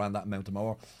Brentford ran that amount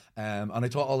more. And I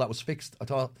thought all that was fixed. I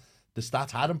thought the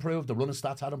stats had improved, the running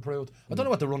stats had improved. I don't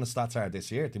know what the running stats are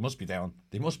this year. They must be down.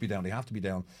 They have to be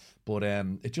down. But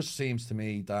it just seems to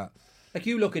me that, like,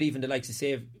 you look at even the likes of,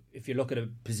 say, if you look at a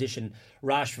position,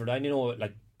 Rashford, I know,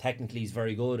 like, technically he's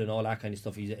very good and all that kind of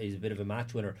stuff. He's a bit of a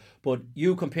match winner. But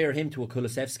you compare him to a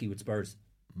Kulusevski with Spurs.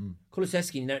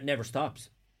 Kulusevski never stops.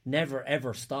 Never,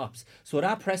 ever stops. So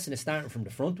that pressing is starting from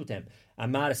the front with them.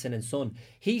 And Maddison and Son.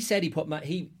 He said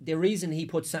the reason he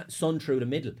put Son through the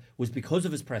middle was because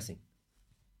of his pressing.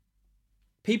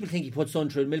 People think he puts Son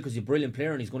through the mill because he's a brilliant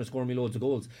player and he's going to score me loads of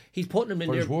goals. He's putting them in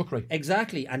For there. his work rate.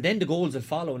 Exactly. And then the goals will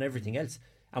follow and everything else.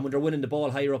 And when they're winning the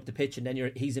ball higher up the pitch, and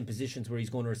then he's in positions where he's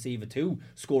going to receive it to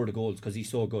score the goals because he's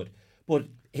so good. But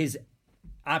his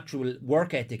actual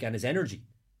work ethic and his energy.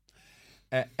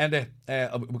 We're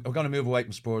going to move away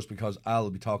from Spurs because Al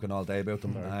will be talking all day about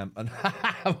them. And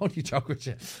I won't you joke with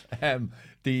you.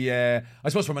 I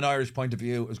suppose from an Irish point of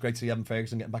view, it was great to see Evan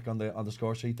Ferguson getting back on the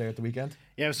score sheet there at the weekend.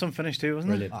 Yeah, it was some finish too,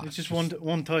 wasn't it? It's just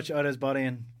one touch out of his body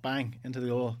and bang into the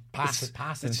goal. Pass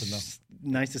into them.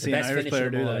 Nice to see The an best Irish finish player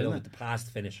of do all, that, I isn't love it? it. The past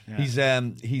finish. Yeah.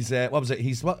 He's what was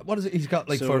it? What is it? He's got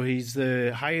like So he's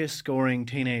the highest scoring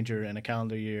teenager in a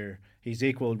calendar year. He's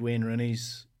equalled Wayne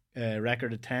Rooney's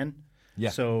record of 10. Yeah.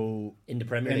 So In the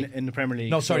Premier League. in the Premier League.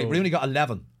 No, sorry, so Rooney got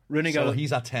 11. Rooney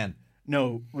he's at 10.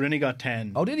 No, Rooney got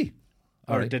 10. Oh, did he?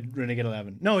 Or Alright. did Rooney get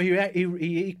 11? No,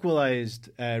 he equalised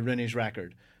Rooney's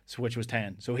record, which was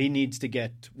 10. So he needs to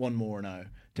get one more now.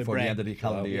 Before the end of the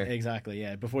calendar year. Exactly,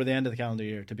 yeah. Before the end of the calendar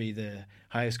year to be the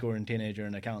highest scoring teenager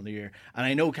in a calendar year. And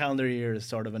I know calendar year is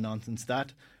sort of a nonsense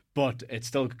stat, but it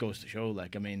still goes to show,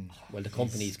 like, I mean... Well, the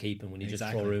company's keeping when you just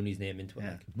Exactly. throw Rooney's name into it.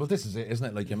 Yeah. Like. Well, this is it, isn't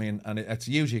it? Like, I mean, and it's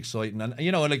hugely exciting. And,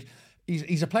 you know, like,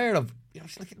 he's a player of... You know,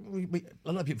 it's like,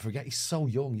 a lot of people forget he's so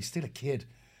young. He's still a kid.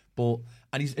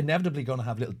 And he's inevitably going to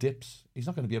have little dips. He's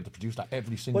not going to be able to produce that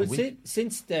every single Well, week.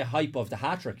 since the hype of the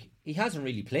hat-trick, he hasn't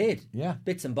really played. Yeah.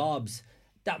 Bits and bobs.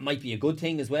 That might be a good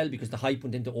thing as well because the hype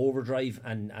went into overdrive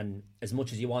and as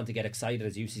much as you want to get excited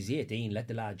as you see, he's 18, let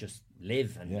the lad just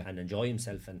live and enjoy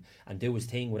himself and do his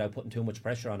thing without putting too much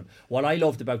pressure on him. What I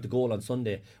loved about the goal on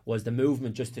Sunday was the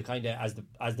movement just to kind of,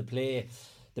 as the play...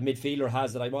 The midfielder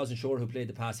has that. I wasn't sure who played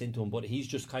the pass into him, but he's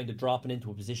just kind of dropping into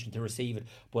a position to receive it.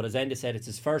 But as Enda said, it's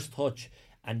his first touch,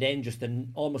 and then just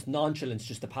an almost nonchalance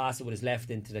just to pass it with his left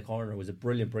into the corner was a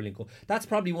brilliant goal. That's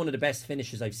probably one of the best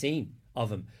finishes I've seen of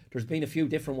him. There's been a few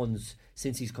different ones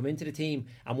since he's come into the team,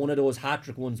 and one of those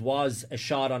hat-trick ones was a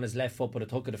shot on his left foot, but it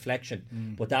took a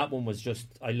deflection. But that one was just,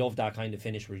 I love that kind of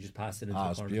finish where he just passed it into the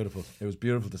It's corner. beautiful. It was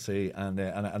beautiful to see, and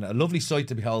a lovely sight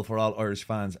to behold for all Irish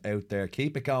fans out there.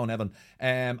 Keep it going, Evan.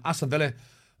 Aston Villa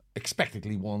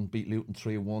expectedly won, beat Luton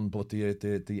 3-1, but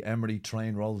the Emery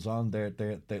train rolls on. They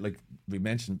like we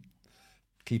mentioned,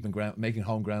 making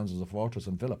home grounds as a fortress,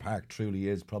 and Villa Park truly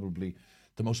is probably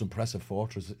the most impressive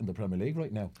fortress in the Premier League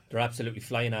right now. They're absolutely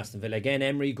flying, Aston Villa. Again,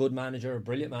 Emery, good manager,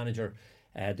 brilliant manager,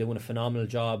 doing a phenomenal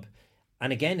job.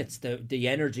 And again, it's the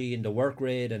energy and the work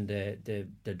rate and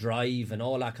the drive and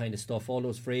all that kind of stuff, all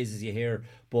those phrases you hear.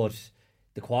 But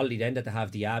the quality then that they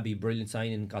have, Diaby, brilliant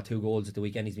signing, got 2 goals at the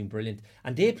weekend, he's been brilliant.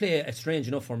 And they play a strange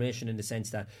enough formation in the sense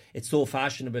that it's so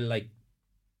fashionable, like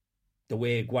the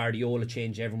way Guardiola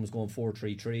changed, everyone was going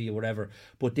 4-3-3 or whatever,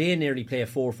 but they nearly play a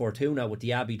 4-4-2 now with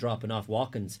Diaby dropping off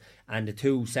Watkins, and the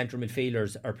 2 central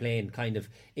midfielders are playing kind of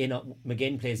in.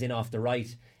 McGinn plays in off the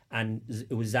right, and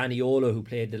it was Zaniolo who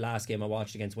played the last game I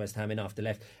watched against West Ham in off the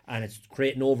left, and it's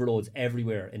creating overloads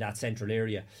everywhere in that central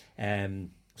area.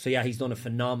 So yeah, he's done a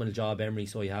phenomenal job, Emery,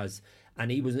 so he has.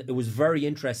 And it was very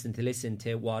interesting to listen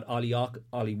to what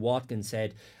Ollie Watkins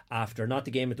said after, not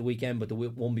the game at the weekend, but the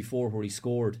one before where he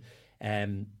scored.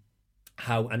 And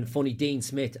funny, Dean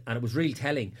Smith, and it was really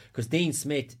telling because Dean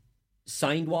Smith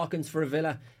signed Watkins for a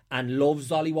Villa and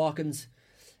loves Ollie Watkins,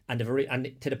 and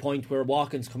to the point where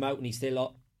Watkins come out and he's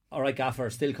still all right, Gaffer,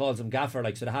 still calls him Gaffer,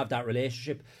 like, so they have that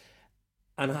relationship.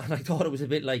 And I thought it was a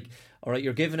bit like, all right,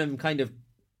 you're giving him kind of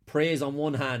praise on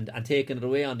one hand and taking it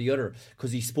away on the other,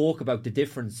 because he spoke about the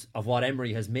difference of what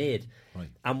Emery has made. Right.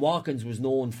 And Watkins was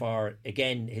known for,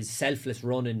 again, his selfless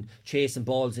running, chasing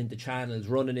balls into channels,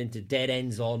 running into dead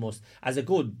ends almost, as a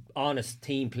good, honest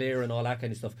team player and all that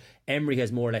kind of stuff. Emery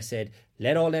has more or less said,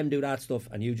 let all them do that stuff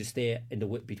and you just stay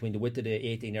in between the width of the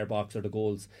 18-yard box or the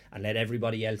goals and let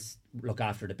everybody else look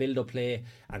after the build-up play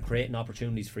and creating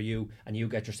opportunities for you, and you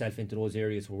get yourself into those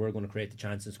areas where we're going to create the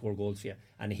chance and score goals for you.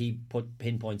 And he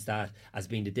pinpoints that as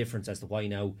being the difference as to why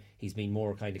now he's been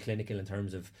more kind of clinical in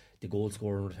terms of the goal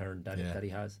scoring return that he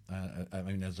has. I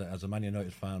mean, as a Man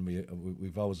United fan,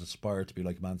 we've always aspired to be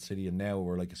like Man City, and now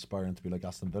we're like aspiring to be like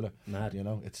Aston Villa. Mad. You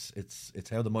know, it's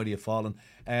how the mighty have fallen.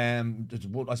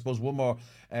 I suppose one more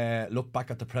look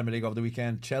back at the Premier League over the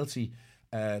weekend. Chelsea,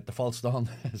 the false dawn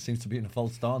seems to be in a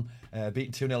false dawn,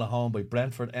 beaten 2-0 at home by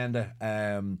Brentford.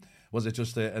 And was it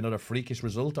just another freakish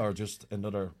result, or just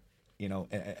another,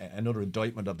 another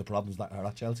indictment of the problems that are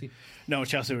at Chelsea? No,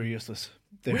 Chelsea were useless.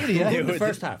 Really? In the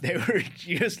first half? They were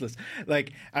useless.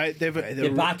 Like, they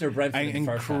battered Brentford an in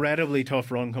the first incredibly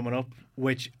tough run coming up,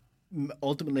 which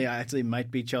ultimately actually might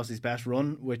be Chelsea's best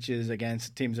run, which is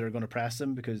against teams that are going to press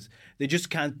them, because they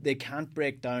can't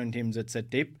break down teams that sit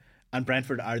deep. And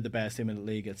Brentford are the best team in the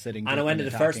league at sitting. And I went to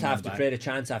the first half to back. create a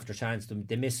chance after chance.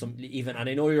 They missed some even, and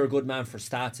I know you're a good man for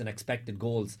stats and expected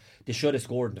goals. They should have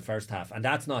scored in the first half, and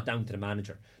that's not down to the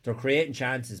manager. They're creating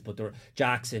chances, but they're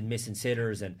Jackson missing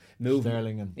sitters and moving.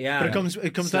 Sterling and But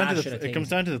it comes down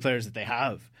to the players that they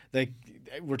have. Like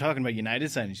we're talking about United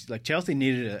signings. Like Chelsea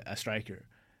needed a striker.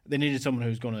 They needed someone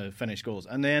who's going to finish goals,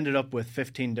 and they ended up with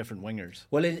 15 different wingers.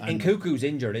 Well, Nkuku's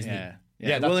injured, isn't he?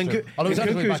 Yeah, that's well, true.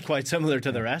 Nkuku's quite similar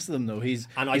to the rest of them, though. He's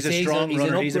a strong he's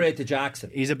runner. He's an upgrade to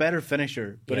Jackson. He's a better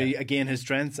finisher, but again, his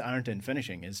strengths aren't in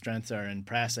finishing. His strengths are in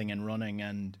pressing and running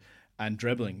and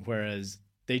dribbling, whereas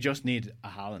they just need a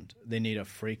Haaland. They need a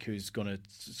freak who's going to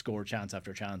score chance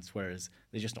after chance, whereas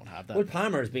they just don't have that. Well,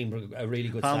 Palmer has been a really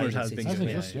good Palmer signing. has been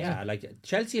good. Yeah, like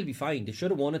Chelsea will be fine. They should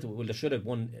have won it. Well, they should have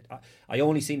won. I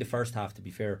only seen the first half, to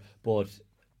be fair, but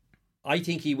I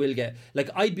think he will get. Like,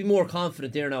 I'd be more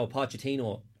confident there now,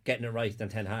 Pochettino getting it right than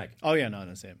Ten Hag. Oh yeah, no,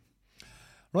 the same.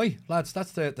 Right, lads,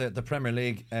 that's the Premier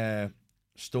League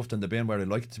stuffed in the bin where I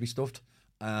like it to be stuffed,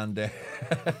 and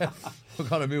we're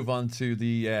going to move on to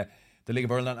the League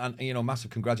of Ireland, and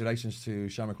massive congratulations to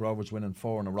Shamrock Rovers winning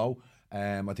 4 in a row.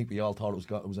 I think we all thought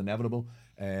it was inevitable.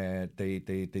 They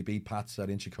beat Pats at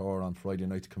Inchicore on Friday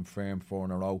night to confirm 4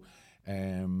 in a row.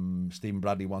 Stephen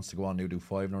Bradley wants to go on now, do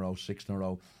 5 in a row, 6 in a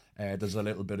row. There's a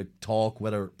little bit of talk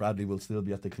whether Bradley will still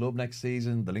be at the club next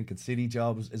season. The Lincoln City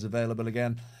job is available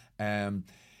again.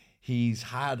 He's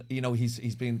had,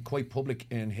 he's been quite public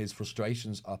in his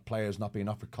frustrations of players not being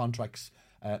offered contracts.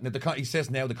 He says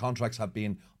now the contracts have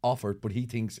been offered, but he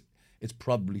thinks it's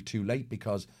probably too late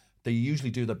because they usually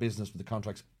do their business with the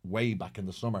contracts way back in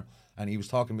the summer. And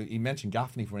he mentioned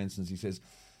Gaffney, for instance. He says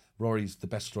Rory's the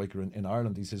best striker in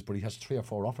Ireland. He says, but he has 3 or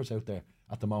 4 offers out there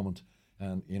at the moment.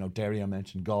 And Derry, I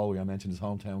mentioned Galway, I mentioned his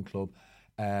hometown club.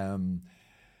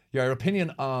 Your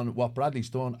opinion on what Bradley's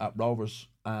done at Rovers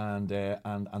and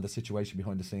the situation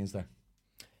behind the scenes there?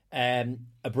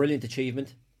 A brilliant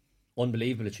achievement,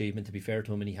 unbelievable achievement, to be fair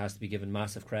to him, and he has to be given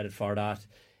massive credit for that.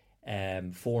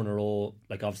 4 in a row,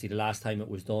 like obviously the last time it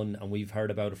was done, and we've heard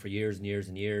about it for years and years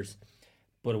and years,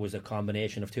 but it was a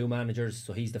combination of 2 managers,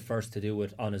 so he's the first to do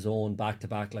it on his own, back to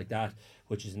back like that,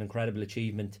 which is an incredible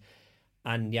achievement.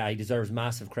 And yeah, he deserves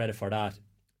massive credit for that.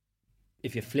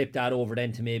 If you flip that over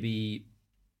then to maybe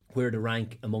where to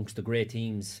rank amongst the great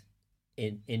teams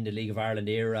in the League of Ireland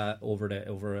era over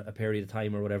a period of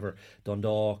time or whatever,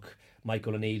 Dundalk,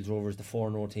 Michael O'Neill's Rovers, the 4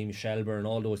 in a row team, Shelbourne,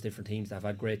 all those different teams that have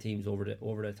had great teams over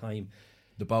the time.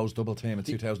 The Bows double team in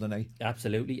 2008.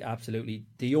 Absolutely.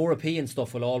 The European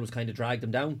stuff will always kind of drag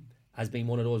them down as being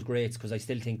one of those greats, because I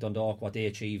still think Dundalk, what they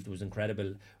achieved was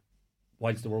incredible,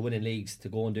 whilst they were winning leagues, to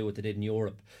go and do what they did in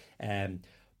Europe.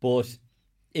 But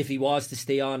if he was to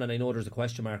stay on, and I know there's a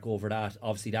question mark over that,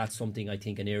 obviously that's something, I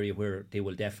think, an area where they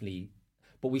will definitely...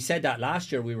 But we said that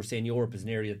last year, we were saying Europe is an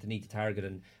area that they need to target,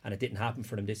 and it didn't happen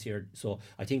for them this year. So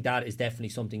I think that is definitely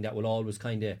something that will always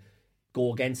kind of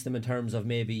go against them in terms of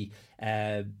maybe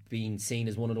being seen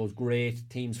as one of those great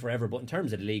teams forever. But in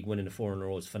terms of the league, winning the 4 in a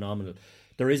row is phenomenal.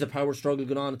 There is a power struggle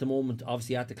going on at the moment,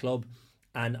 obviously, at the club.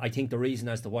 And I think the reason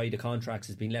as to why the contracts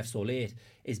has been left so late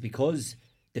is because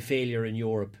the failure in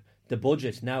Europe. The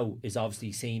budget now is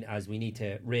obviously seen as we need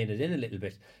to rein it in a little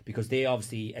bit, because they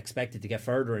obviously expected to get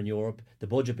further in Europe, the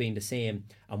budget being the same.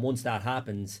 And once that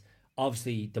happens,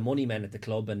 obviously the money men at the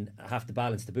club and have to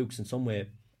balance the books in some way.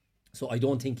 So I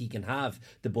don't think he can have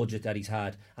the budget that he's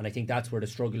had, and I think that's where the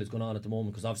struggle is going on at the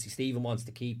moment, because obviously Stephen wants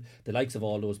to keep the likes of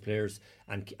all those players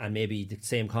and maybe the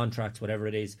same contracts, whatever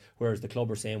it is, whereas the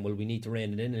club are saying, well, we need to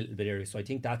rein it in a little bit area. So I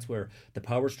think that's where the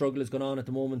power struggle is going on at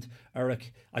the moment.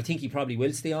 Eric, I think he probably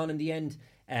will stay on in the end,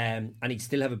 and he'd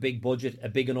still have a big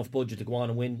enough budget to go on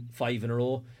and win 5 in a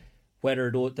row.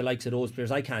 Whether the likes of those players,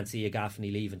 I can't see a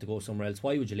Gaffney leaving to go somewhere else.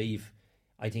 Why would you leave?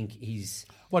 I think he's...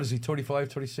 What is he,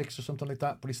 35, 36 or something like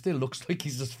that? But he still looks like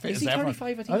he's as fit is as he ever.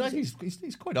 35, I think?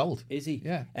 He's quite old. Is he?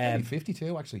 Yeah, maybe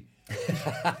 52 actually.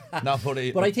 No,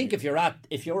 but I think if you're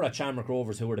at Shamrock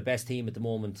Rovers, who are the best team at the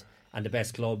moment and the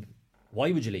best club, why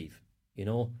would you leave?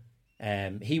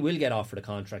 He will get offered a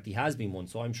contract. He has been one,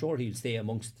 so I'm sure he'll stay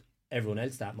amongst everyone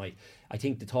else that might. I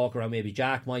think the talk around maybe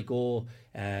Jack might go,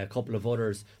 a couple of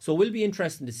others. So it will be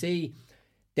interesting to see.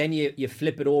 Then you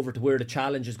flip it over to where the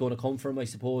challenge is going to come from, I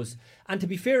suppose. And to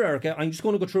be fair, Eric, I'm just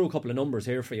going to go through a couple of numbers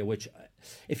here for you, which,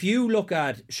 if you look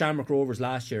at Shamrock Rovers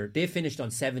last year, they finished on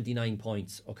 79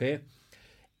 points, okay?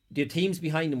 The teams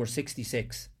behind them were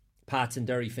 66. Pats and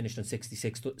Derry finished on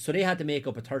 66. So they had to make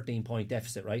up a 13-point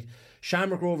deficit, right?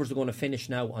 Shamrock Rovers are going to finish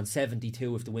now on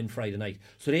 72 if they win Friday night.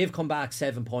 So they've come back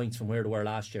 7 points from where they were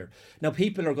last year. Now,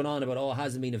 people are going on about, it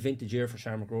hasn't been a vintage year for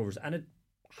Shamrock Rovers. And it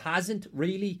hasn't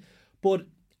really, but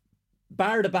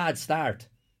bar the bad start,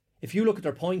 if you look at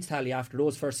their points tally after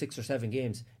those first 6 or 7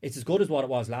 games, it's as good as what it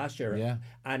was last year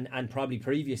and probably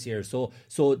previous years.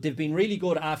 So they've been really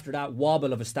good after that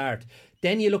wobble of a start.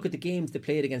 Then you look at the games they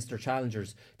played against their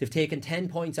challengers. They've taken 10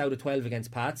 points out of 12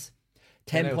 against Pats,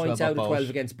 10 points out of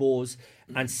 12 against Bows,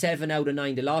 and 7 out of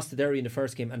 9. They lost to Derry in the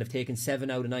first game and they've taken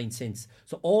 7 out of 9 since.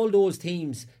 So all those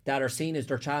teams that are seen as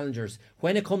their challengers,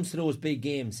 when it comes to those big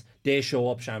games, they show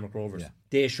up, Shamrock Rovers.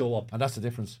 They show up. And that's the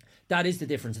difference. That is the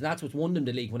difference, and that's what's won them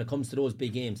the league when it comes to those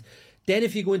big games. Then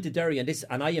if you go into Derry,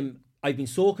 I've been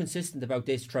so consistent about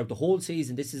this throughout the whole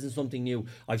season. This isn't something new.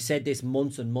 I've said this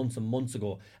months and months and months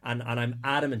ago, and I'm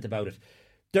adamant about it.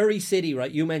 Derry City,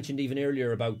 right? You mentioned even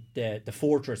earlier about the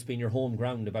Fortress being your home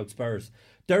ground, about Spurs.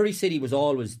 Derry City was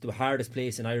always the hardest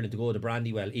place in Ireland to go to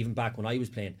Brandywell, even back when I was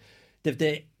playing.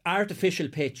 The artificial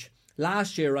pitch.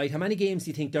 Last year, right, how many games do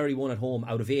you think Derry won at home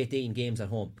out of 18 games at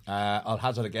home? I'll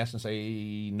hazard a guess and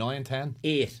say 9, 10.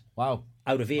 8. Wow.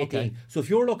 Out of 18. Okay. So if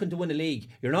you're looking to win a league,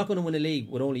 you're not going to win a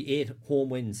league with only 8 home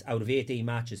wins out of 18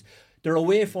 matches. Their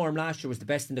away form last year was the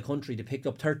best in the country. They picked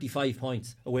up 35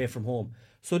 points away from home.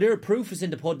 So their proof is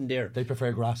in the pudding there. They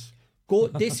prefer grass. Go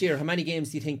this year, how many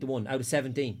games do you think they won out of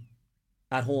 17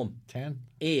 at home? 10.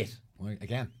 8. Right,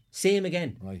 again. Same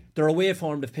again. Right. Their away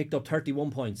form, they've picked up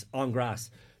 31 points on grass.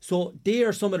 So they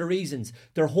are some of the reasons.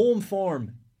 Their home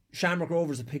form, Shamrock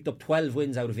Rovers have picked up 12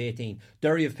 wins out of 18.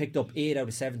 Derry have picked up 8 out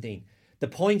of 17. The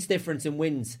points difference in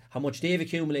wins, how much they've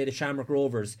accumulated, Shamrock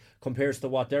Rovers, compares to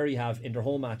what Derry have in their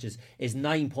home matches, is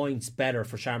 9 points better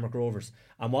for Shamrock Rovers.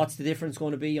 And what's the difference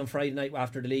going to be on Friday night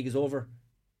after the league is over?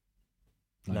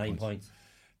 9 points.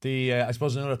 I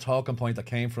suppose another talking point that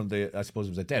came from I suppose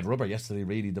it was a dead rubber yesterday,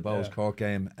 really, the Bows Cork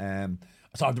game.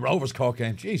 Sorry, the Rovers Cork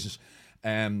game. Jesus.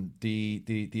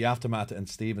 The aftermath and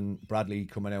Stephen Bradley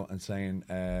coming out and saying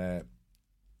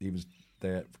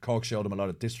Cork showed him a lot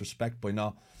of disrespect by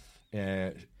not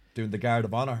doing the guard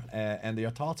of honour. And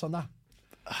your thoughts on that?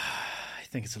 I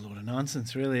think it's a load of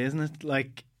nonsense, really, isn't it?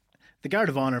 Like, the guard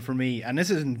of honour for me, and this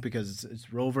isn't because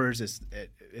it's Rovers,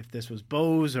 if this was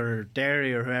Bows or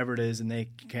Derry or whoever it is, and they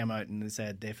came out and they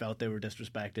said they felt they were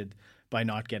disrespected by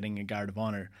not getting a guard of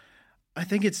honour, I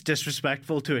think it's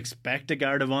disrespectful to expect a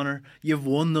guard of honour. You've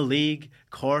won the league.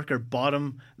 Cork are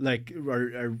bottom,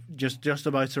 are just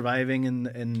about surviving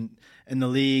in the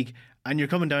league, and you're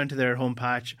coming down to their home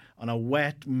patch on a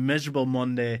wet, miserable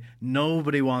Monday.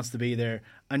 Nobody wants to be there,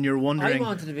 and you're wondering, I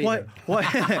wanted to be there.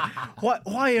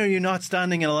 Why are you not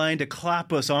standing in a line to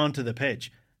clap us onto the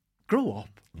pitch? Grow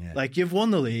up. Yeah. Like, you've won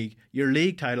the league. You're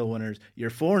league title winners. You're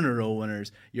 4 in a row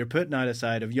winners. You're putting out a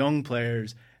side of young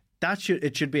players.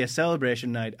 It should be a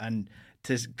celebration night, and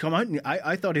to come out, and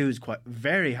I thought he was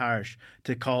very harsh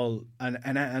to call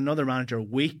another manager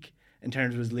weak in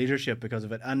terms of his leadership because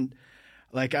of it. And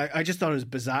like, I just thought it was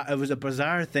bizarre. It was a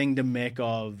bizarre thing to make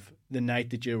of the night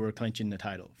that you were clinching the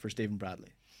title for Stephen Bradley.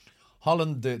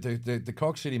 Holland, the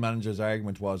Cork City manager's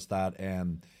argument was that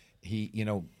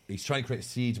he's trying to create a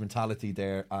siege mentality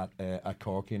there at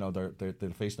Cork. They're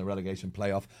facing a relegation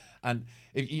playoff, and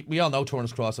we all know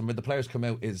Turner's Cross, and when the players come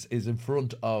out is in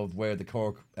front of where the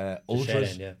Cork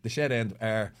ultras, the shed end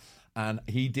are, and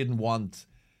he didn't want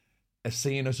a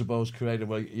scene, I suppose, created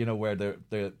where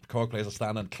the Cork players are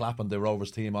standing clapping the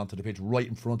Rovers team onto the pitch right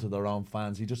in front of their own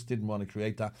fans. He just didn't want to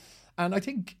create that. And I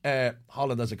think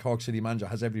Holland, as a Cork City manager,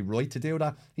 has every right to do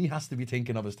that. He has to be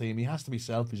thinking of his team. He has to be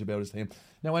selfish about his team.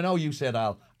 Now, I know you said,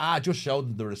 Al, just showed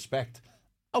them the respect.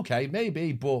 Okay,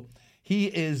 maybe, but he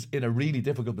is in a really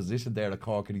difficult position there at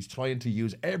Cork, and he's trying to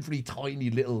use every tiny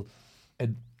little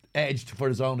edge for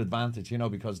his own advantage,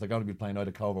 because they're going to be playing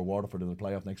either Cove or Waterford in the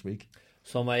playoff next week.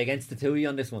 So am I against the two of you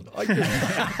on this one?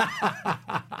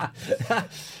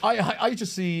 I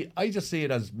just see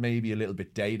it as maybe a little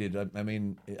bit dated. I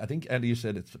mean, I think Andy, you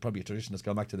said it's probably a tradition that's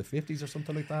gone back to the 50s or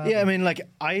something like that. Yeah, I mean, like,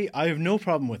 I have no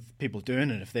problem with people doing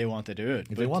it if they want to do it.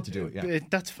 If they want to do it, yeah,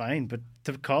 that's fine. But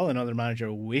to call another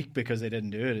manager weak because they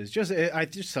didn't do it is just, I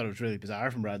just thought it was really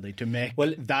bizarre from Bradley to make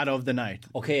that of the night.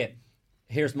 Okay,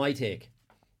 here's my take.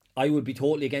 I would be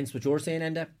totally against what you're saying,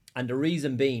 Enda, and the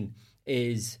reason being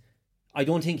is I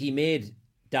don't think he made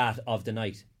that of the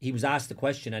night. He was asked the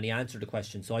question and he answered the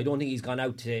question. So I don't think he's gone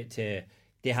out to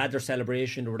they had their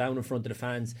celebration, they were down in front of the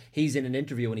fans. He's in an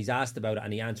interview and he's asked about it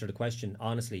and he answered the question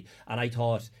honestly. And I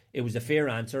thought it was a fair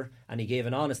answer and he gave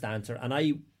an honest answer.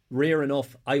 And rare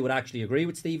enough, I would actually agree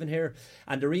with Stephen here.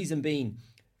 And the reason being,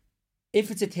 if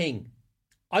it's a thing,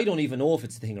 I don't even know if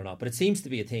it's a thing or not, but it seems to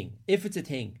be a thing. If it's a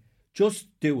thing, just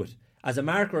do it. As a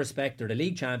mark of respect, they're the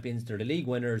league champions, they're the league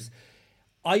winners.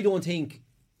 I don't think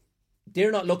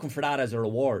they're not looking for that as a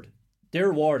reward. their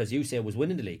reward, as you say, was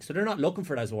winning the league. So they're not looking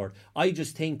for it as a reward. I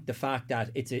just think the fact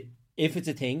that if it's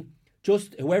a thing,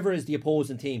 just whoever is the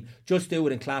opposing team, just do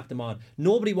it and clap them on.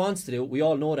 Nobody wants to do it, we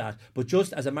all know that, but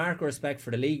just as a mark of respect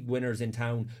for the league winners in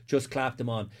town, just clap them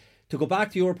on. To go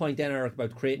back to your point then, Eric,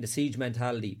 about creating the siege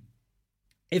mentality,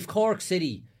 if Cork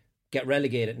City get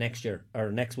relegated next year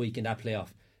or next week in that playoff,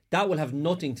 that will have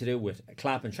nothing to do with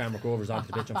clapping Shamrock Rovers onto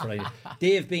the pitch on Friday.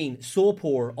 They've been so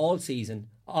poor all season,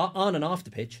 on and off the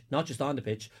pitch, not just on the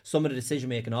pitch, some of the decision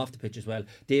making off the pitch as well.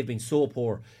 They've been so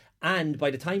poor. And by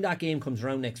the time that game comes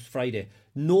around next Friday,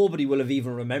 nobody will have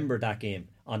even remembered that game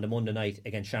on the Monday night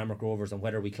against Shamrock Rovers and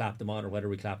whether we clapped them on or whether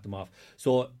we clapped them off.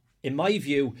 So, in my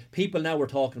view, people now were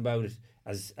talking about it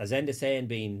as Enda saying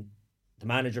being the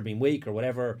manager being weak or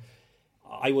whatever.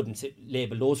 I wouldn't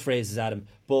label those phrases at him,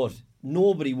 but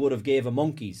nobody would have gave a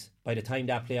monkeys by the time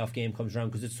that playoff game comes around,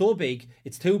 because it's so big,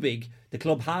 it's too big. The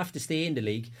club have to stay in the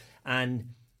league,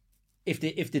 and if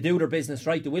they do their business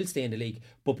right, they will stay in the league.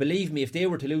 But believe me, if they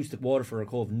were to lose to Waterford or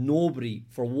Cove, nobody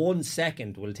for 1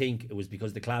 second will think it was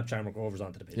because they clapped Shamrock Rovers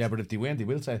onto the pitch. Yeah, but if they win, they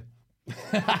will say.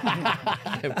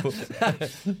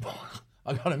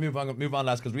 I gotta move on,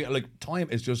 lads, because time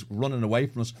is just running away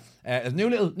from us. A new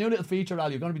little feature,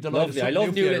 Al. You're going to be delighted. Lovely. I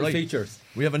love new little features.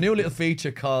 We have a new little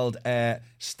feature called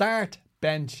Start,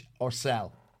 Bench or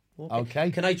Sell. Okay.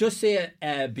 Can I just say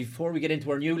before we get into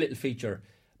our new little feature,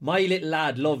 my little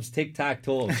lad loves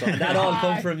tic-tac-toe, so that all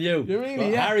come from you. You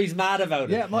really, yeah. Harry's mad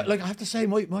about it. Yeah, I have to say,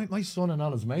 my son and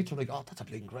all his mates are like, oh, that's a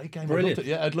bleeding great game. Brilliant.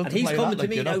 I'd love and to he's play coming that, to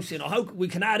me now saying, how we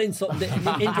can add in something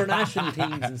international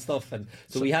teams and stuff. And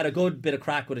so we had a good bit of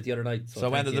crack with it the other night. So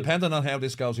depending on how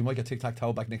this goes, we might get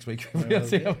tic-tac-toe back next week.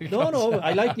 No,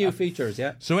 I like new features,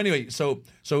 yeah. So anyway, so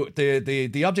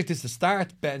the object is to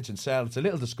start, bench and sell. It's a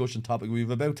little discussion topic. We have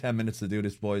about 10 minutes to do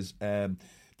this, boys. The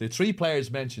 3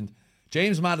 players mentioned,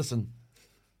 James Maddison,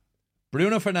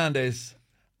 Bruno Fernandes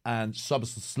and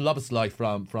Szoboszlai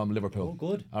from Liverpool. Oh,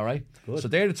 good. All right. Good. So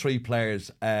they're the 3 players.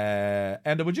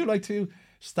 Enda, would you like to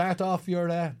start off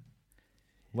your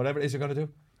whatever it is you're going to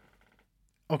do?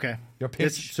 Okay. Your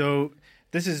pitch.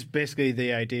 This is basically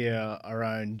the idea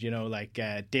around,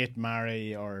 date,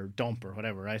 marry or dump or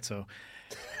whatever, right? So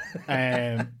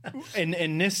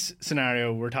in this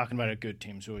scenario, we're talking about a good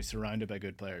team, so we're surrounded by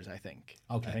good players, I think.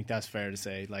 Okay. I think that's fair to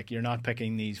say. You're not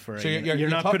picking these for... So you're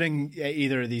not putting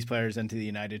either of these players into the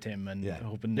United team and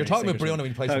hoping... You're talking about Bruno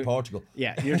when he plays for Portugal.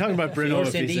 Yeah, you're talking about Bruno. So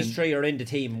you're saying these 3 are in the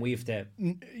team, we have to...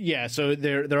 Yeah, so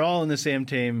they're all in the same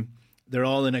team. They're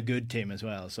all in a good team as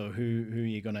well. So who are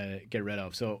you going to get rid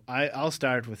of? So I'll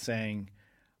start with saying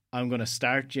I'm going to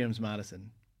start James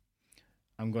Maddison.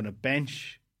 I'm going to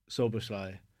bench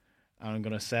Szoboszlai. And I'm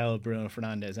going to sell Bruno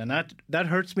Fernandes. And that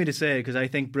hurts me to say, because I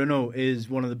think Bruno is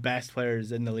one of the best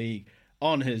players in the league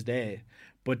on his day.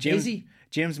 But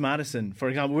James Maddison, for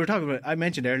example, I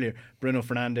mentioned earlier, Bruno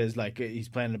Fernandes, he's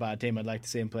playing in a bad team. I'd like to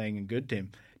see him playing in a good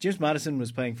team. James Maddison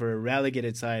was playing for a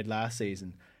relegated side last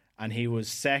season, and he was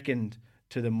second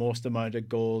to the most amount of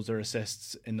goals or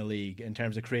assists in the league in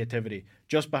terms of creativity,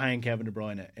 just behind Kevin De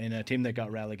Bruyne in a team that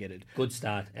got relegated. Good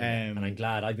stat, and I'm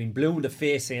glad. I've been blue in the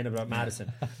face saying about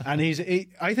Maddison. And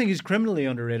I think he's criminally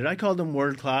underrated. I called him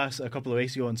world class a couple of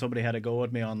weeks ago and somebody had a go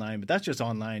at me online, but that's just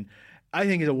online. I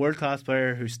think he's a world class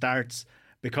player who starts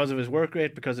because of his work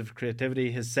rate, because of creativity,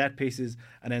 his set pieces,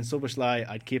 and then Szoboszlai,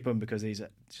 I'd keep him because he's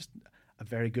just a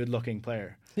very good looking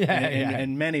player.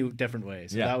 In many different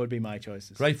ways. So that would be my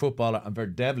choices. Great footballer and very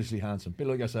devilishly handsome. Bit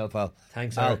like yourself, Al.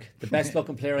 Thanks, Eric. The best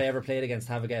looking player I ever played against.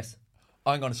 Have a guess.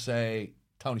 I'm going to say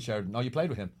Tony Sheridan. No, you played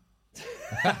with him.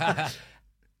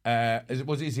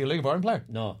 Is he a League of Ireland player?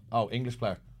 No. Oh, English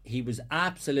player. He was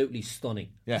absolutely stunning.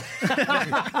 Yeah.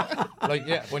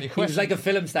 When you question, he was like a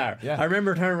film star. Yeah. I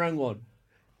remember turning around going,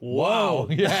 "Whoa!"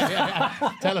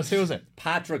 Yeah. Tell us, who's it?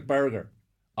 Patrick Berger.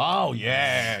 Oh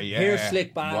yeah. Hair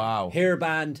slick back, wow.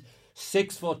 hairband,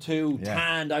 6'2",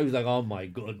 tanned. I was like, oh my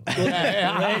goodness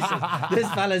this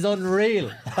fella's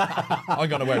unreal. I'm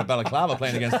gonna wear the balaclava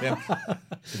playing against him.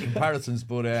 The comparisons,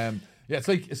 but it's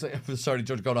like sorry,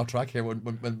 Judge, got off track here. When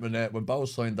Bo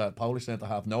signed that Polish centre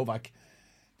half Novak,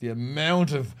 the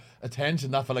amount of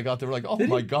attention that fella got, they were like, oh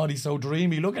my God, he's so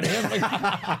dreamy, look at him.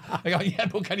 Yeah,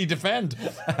 but can he defend?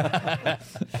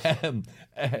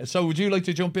 So would you like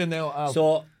to jump in now, Al?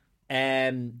 So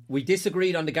we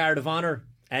disagreed on the Guard of Honour,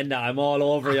 and I'm all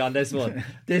over you on this one.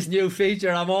 This new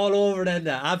feature, I'm all over it, and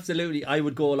absolutely I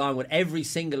would go along with every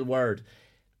single word.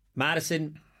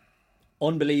 Maddison,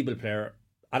 unbelievable player,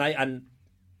 and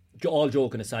all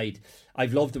joking aside,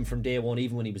 I've loved him from day one,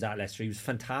 even when he was at Leicester. He was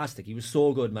fantastic. He was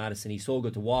so good, Maddison. He's so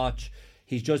good to watch.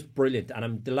 He's just brilliant, and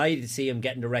I'm delighted to see him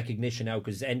getting the recognition now,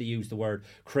 because Enda used the word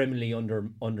criminally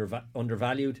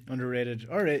undervalued. Underrated.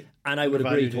 And I would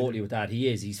agree totally with that.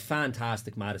 He's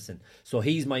fantastic, Maddison. So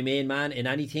he's my main man in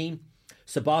any team.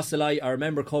 Szoboszlai, I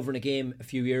remember covering a game a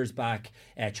few years back,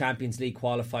 Champions League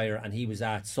qualifier, and he was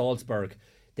at Salzburg,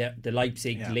 the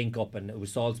Leipzig link up, and it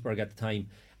was Salzburg at the time.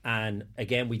 And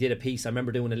again, we did a piece. I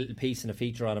remember doing a little piece and a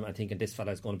feature on him and thinking this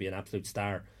fella's going to be an absolute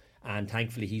star. And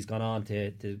thankfully, he's gone on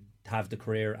to have the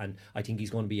career, and I think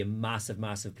he's going to be a massive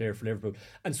player for Liverpool.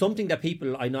 And something that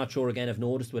people, I'm not sure again, have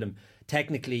noticed with him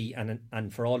technically,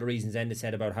 and for all the reasons Enda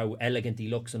said about how elegant he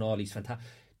looks and all, he's fantastic.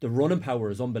 The running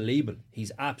power is unbelievable.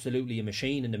 He's absolutely a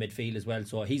machine in the midfield as well,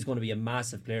 so he's going to be a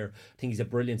massive player. I think he's a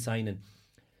brilliant signing.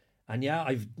 And yeah,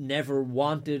 I've never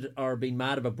wanted or been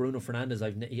mad about Bruno Fernandes.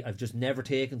 I've just never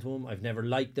taken to him. I've never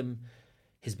liked him.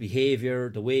 His behaviour,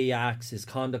 the way he acts, his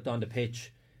conduct on the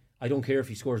pitch. I don't care if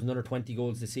he scores another 20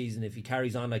 goals this season. If he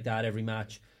carries on like that every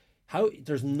match,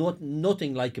 there's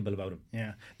nothing likeable about him.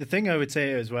 Yeah. The thing I would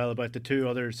say as well about the two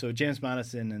others, so James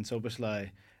Maddison and Szoboszlai,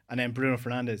 and then Bruno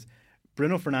Fernandes.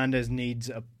 Bruno Fernandes needs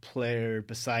a player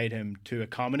beside him to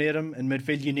accommodate him. In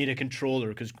midfield, you need a controller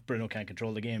because Bruno can't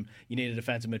control the game. You need a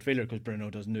defensive midfielder because Bruno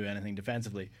doesn't do anything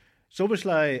defensively.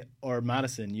 Szoboszlai or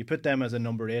Maddison, you put them as a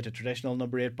number 8, a traditional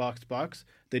number 8 box-to-box.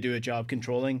 They do a job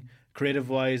controlling.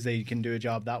 Creative-wise, they can do a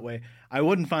job that way. I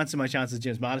wouldn't fancy my chances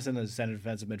James Maddison as a centre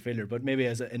defensive midfielder, but maybe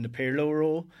in the Pirlo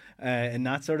role, in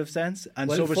that sort of sense. And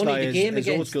Szoboszlai is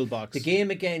old school box. The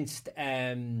game against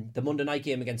the Monday night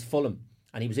game against Fulham,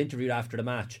 and he was interviewed after the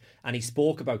match, and he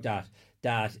spoke about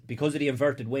that because of the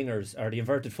inverted wingers or the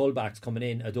inverted fullbacks coming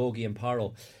in, Udogie and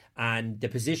Porro, and the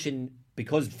position,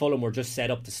 because Fulham were just set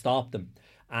up to stop them,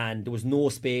 and there was no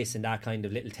space in that kind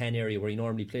of little 10 area where he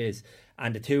normally plays,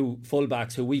 and the two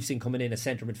fullbacks who we've seen coming in as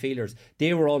centre midfielders,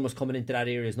 they were almost coming into that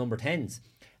area as number 10s,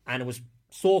 and it was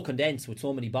so condensed with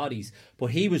so many bodies, but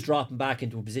he was dropping back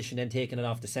into a position and taking it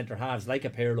off the centre halves like a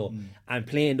Pirlo and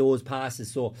playing those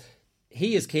passes. So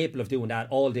he is capable of doing that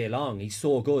all day long. He's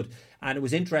so good. And it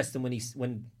was interesting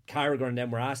when Carragher and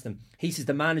them were asked him, he says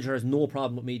the manager has no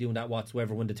problem with me doing that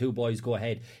whatsoever when the two boys go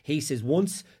ahead. He says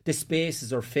once the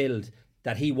spaces are filled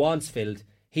that he wants filled,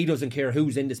 he doesn't care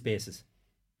who's in the spaces.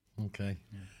 Okay.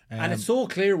 And it's so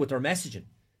clear with their messaging.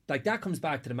 Like, that comes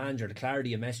back to the manager, the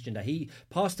clarity of messaging, that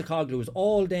Postecoglou is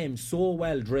all them so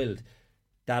well drilled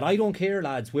that I don't care,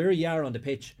 lads, where you are on the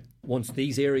pitch once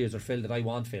these areas are filled that I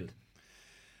want filled.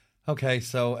 Okay,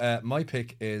 so my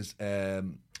pick is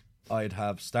I'd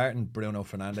have starting Bruno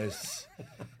Fernandes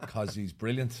because he's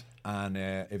brilliant, and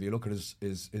if you look at his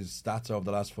stats over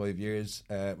the last 5 years,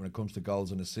 when it comes to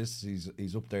goals and assists,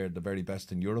 he's up there the very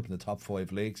best in Europe in the top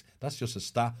 5 leagues. That's just a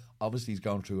stat. Obviously, he's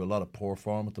going through a lot of poor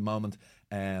form at the moment,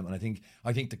 and I think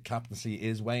the captaincy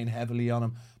is weighing heavily on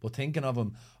him. But thinking of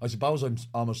him, I suppose I'm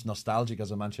almost nostalgic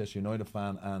as a Manchester United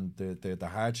fan, and the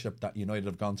hardship that United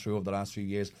have gone through over the last few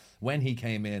years. When he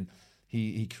came in,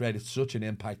 he created such an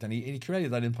impact, and he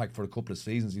created that impact for a couple of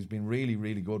seasons. He's been really,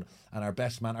 really good, and our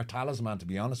best man, our talisman, to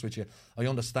be honest with you. I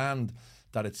understand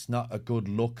that it's not a good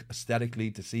look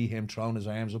aesthetically to see him throwing his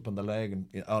arms up on the leg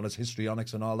and all his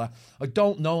histrionics and all that. I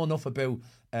don't know enough about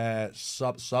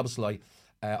Szoboszlai.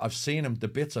 I've seen him, the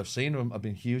bits I've seen him, I've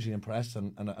been hugely impressed,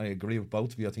 and I agree with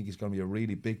both of you. I think he's going to be a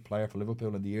really big player for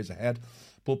Liverpool in the years ahead.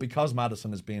 But because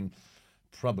Maddison has been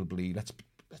probably, that's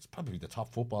probably the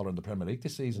top footballer in the Premier League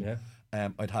this season. Yeah.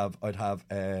 I'd have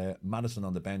Maddison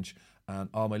on the bench, and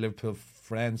all my Liverpool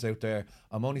friends out there,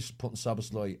 I'm only putting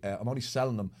Szoboszlai, I'm only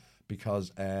selling them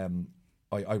because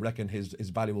I reckon his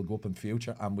value will go up in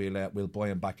future, and we'll buy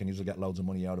him back and he'll get loads of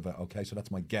money out of it. Okay, so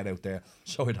that's my get out there.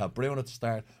 So I'd have Bruno at the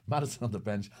start, Maddison on the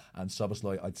bench, and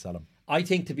Szoboszlai, I'd sell him. I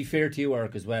think, to be fair to you,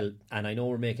 Eric, as well, and I know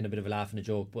we're making a bit of a laugh and a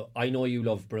joke, but I know you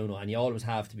love Bruno, and you always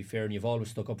have, to be fair, and you've always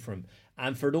stuck up for him.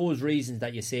 And for those reasons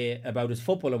that you say about his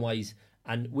footballing wise,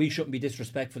 and we shouldn't be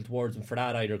disrespectful towards him for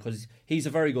that either, because he's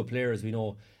a very good player, as we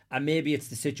know. And maybe it's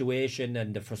the situation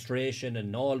and the frustration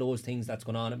and all those things that's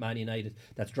going on at Man United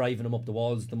that's driving him up the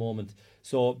walls at the moment.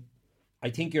 So I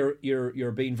think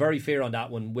you're being very fair on that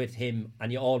one with him,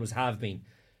 and you always have been.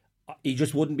 He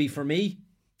just wouldn't be for me,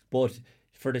 but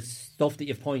for the stuff that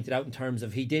you've pointed out in terms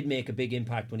of he did make a big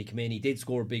impact when he came in, he did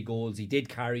score big goals, he did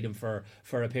carry them for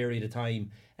a period of time,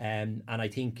 and I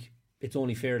think it's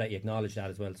only fair that you acknowledge that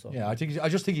as well. So yeah, I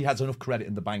just think he has enough credit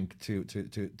in the bank to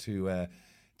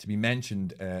be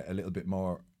mentioned a little bit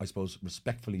more, I suppose,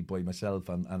 respectfully by myself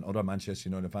and other Manchester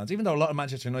United fans. Even though a lot of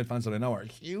Manchester United fans that I know are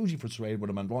hugely frustrated with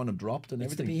him and want him dropped and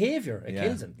everything. It's the behaviour, it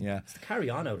kills him. Yeah. It's the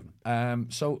carry on out of him.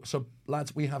 So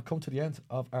lads, we have come to the end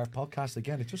of our podcast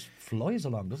again. It just flies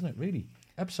along, doesn't it, really?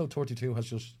 Episode 32 has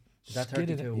just Is that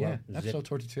skidded 32? it. Yeah, Wow. episode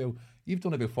 32. You've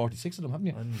done about 46 of them, haven't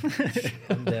you?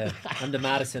 I'm the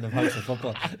Madison of House of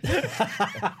Football. It's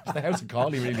the House of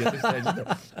Cawley, really, at this stage, isn't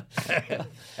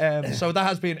it? So that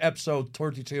has been episode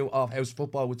 32 of House of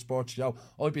Football with Sports Joe.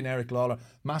 I've been Eric Lawler.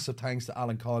 Massive thanks to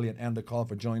Alan Cawley and Enda Call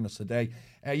for joining us today.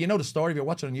 You know the story. If you're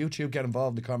watching on YouTube, get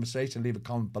involved in the conversation, leave a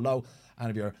comment below. And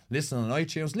if you're listening on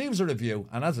iTunes, leave us a review.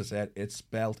 And as I said, it's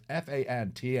spelled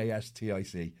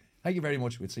FANTASTIC. Thank you very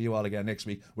much. We'll see you all again next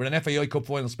week with an FAI Cup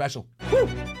final special.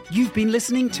 You've been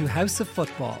listening to House of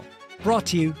Football, brought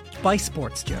to you by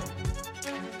Sports Joe.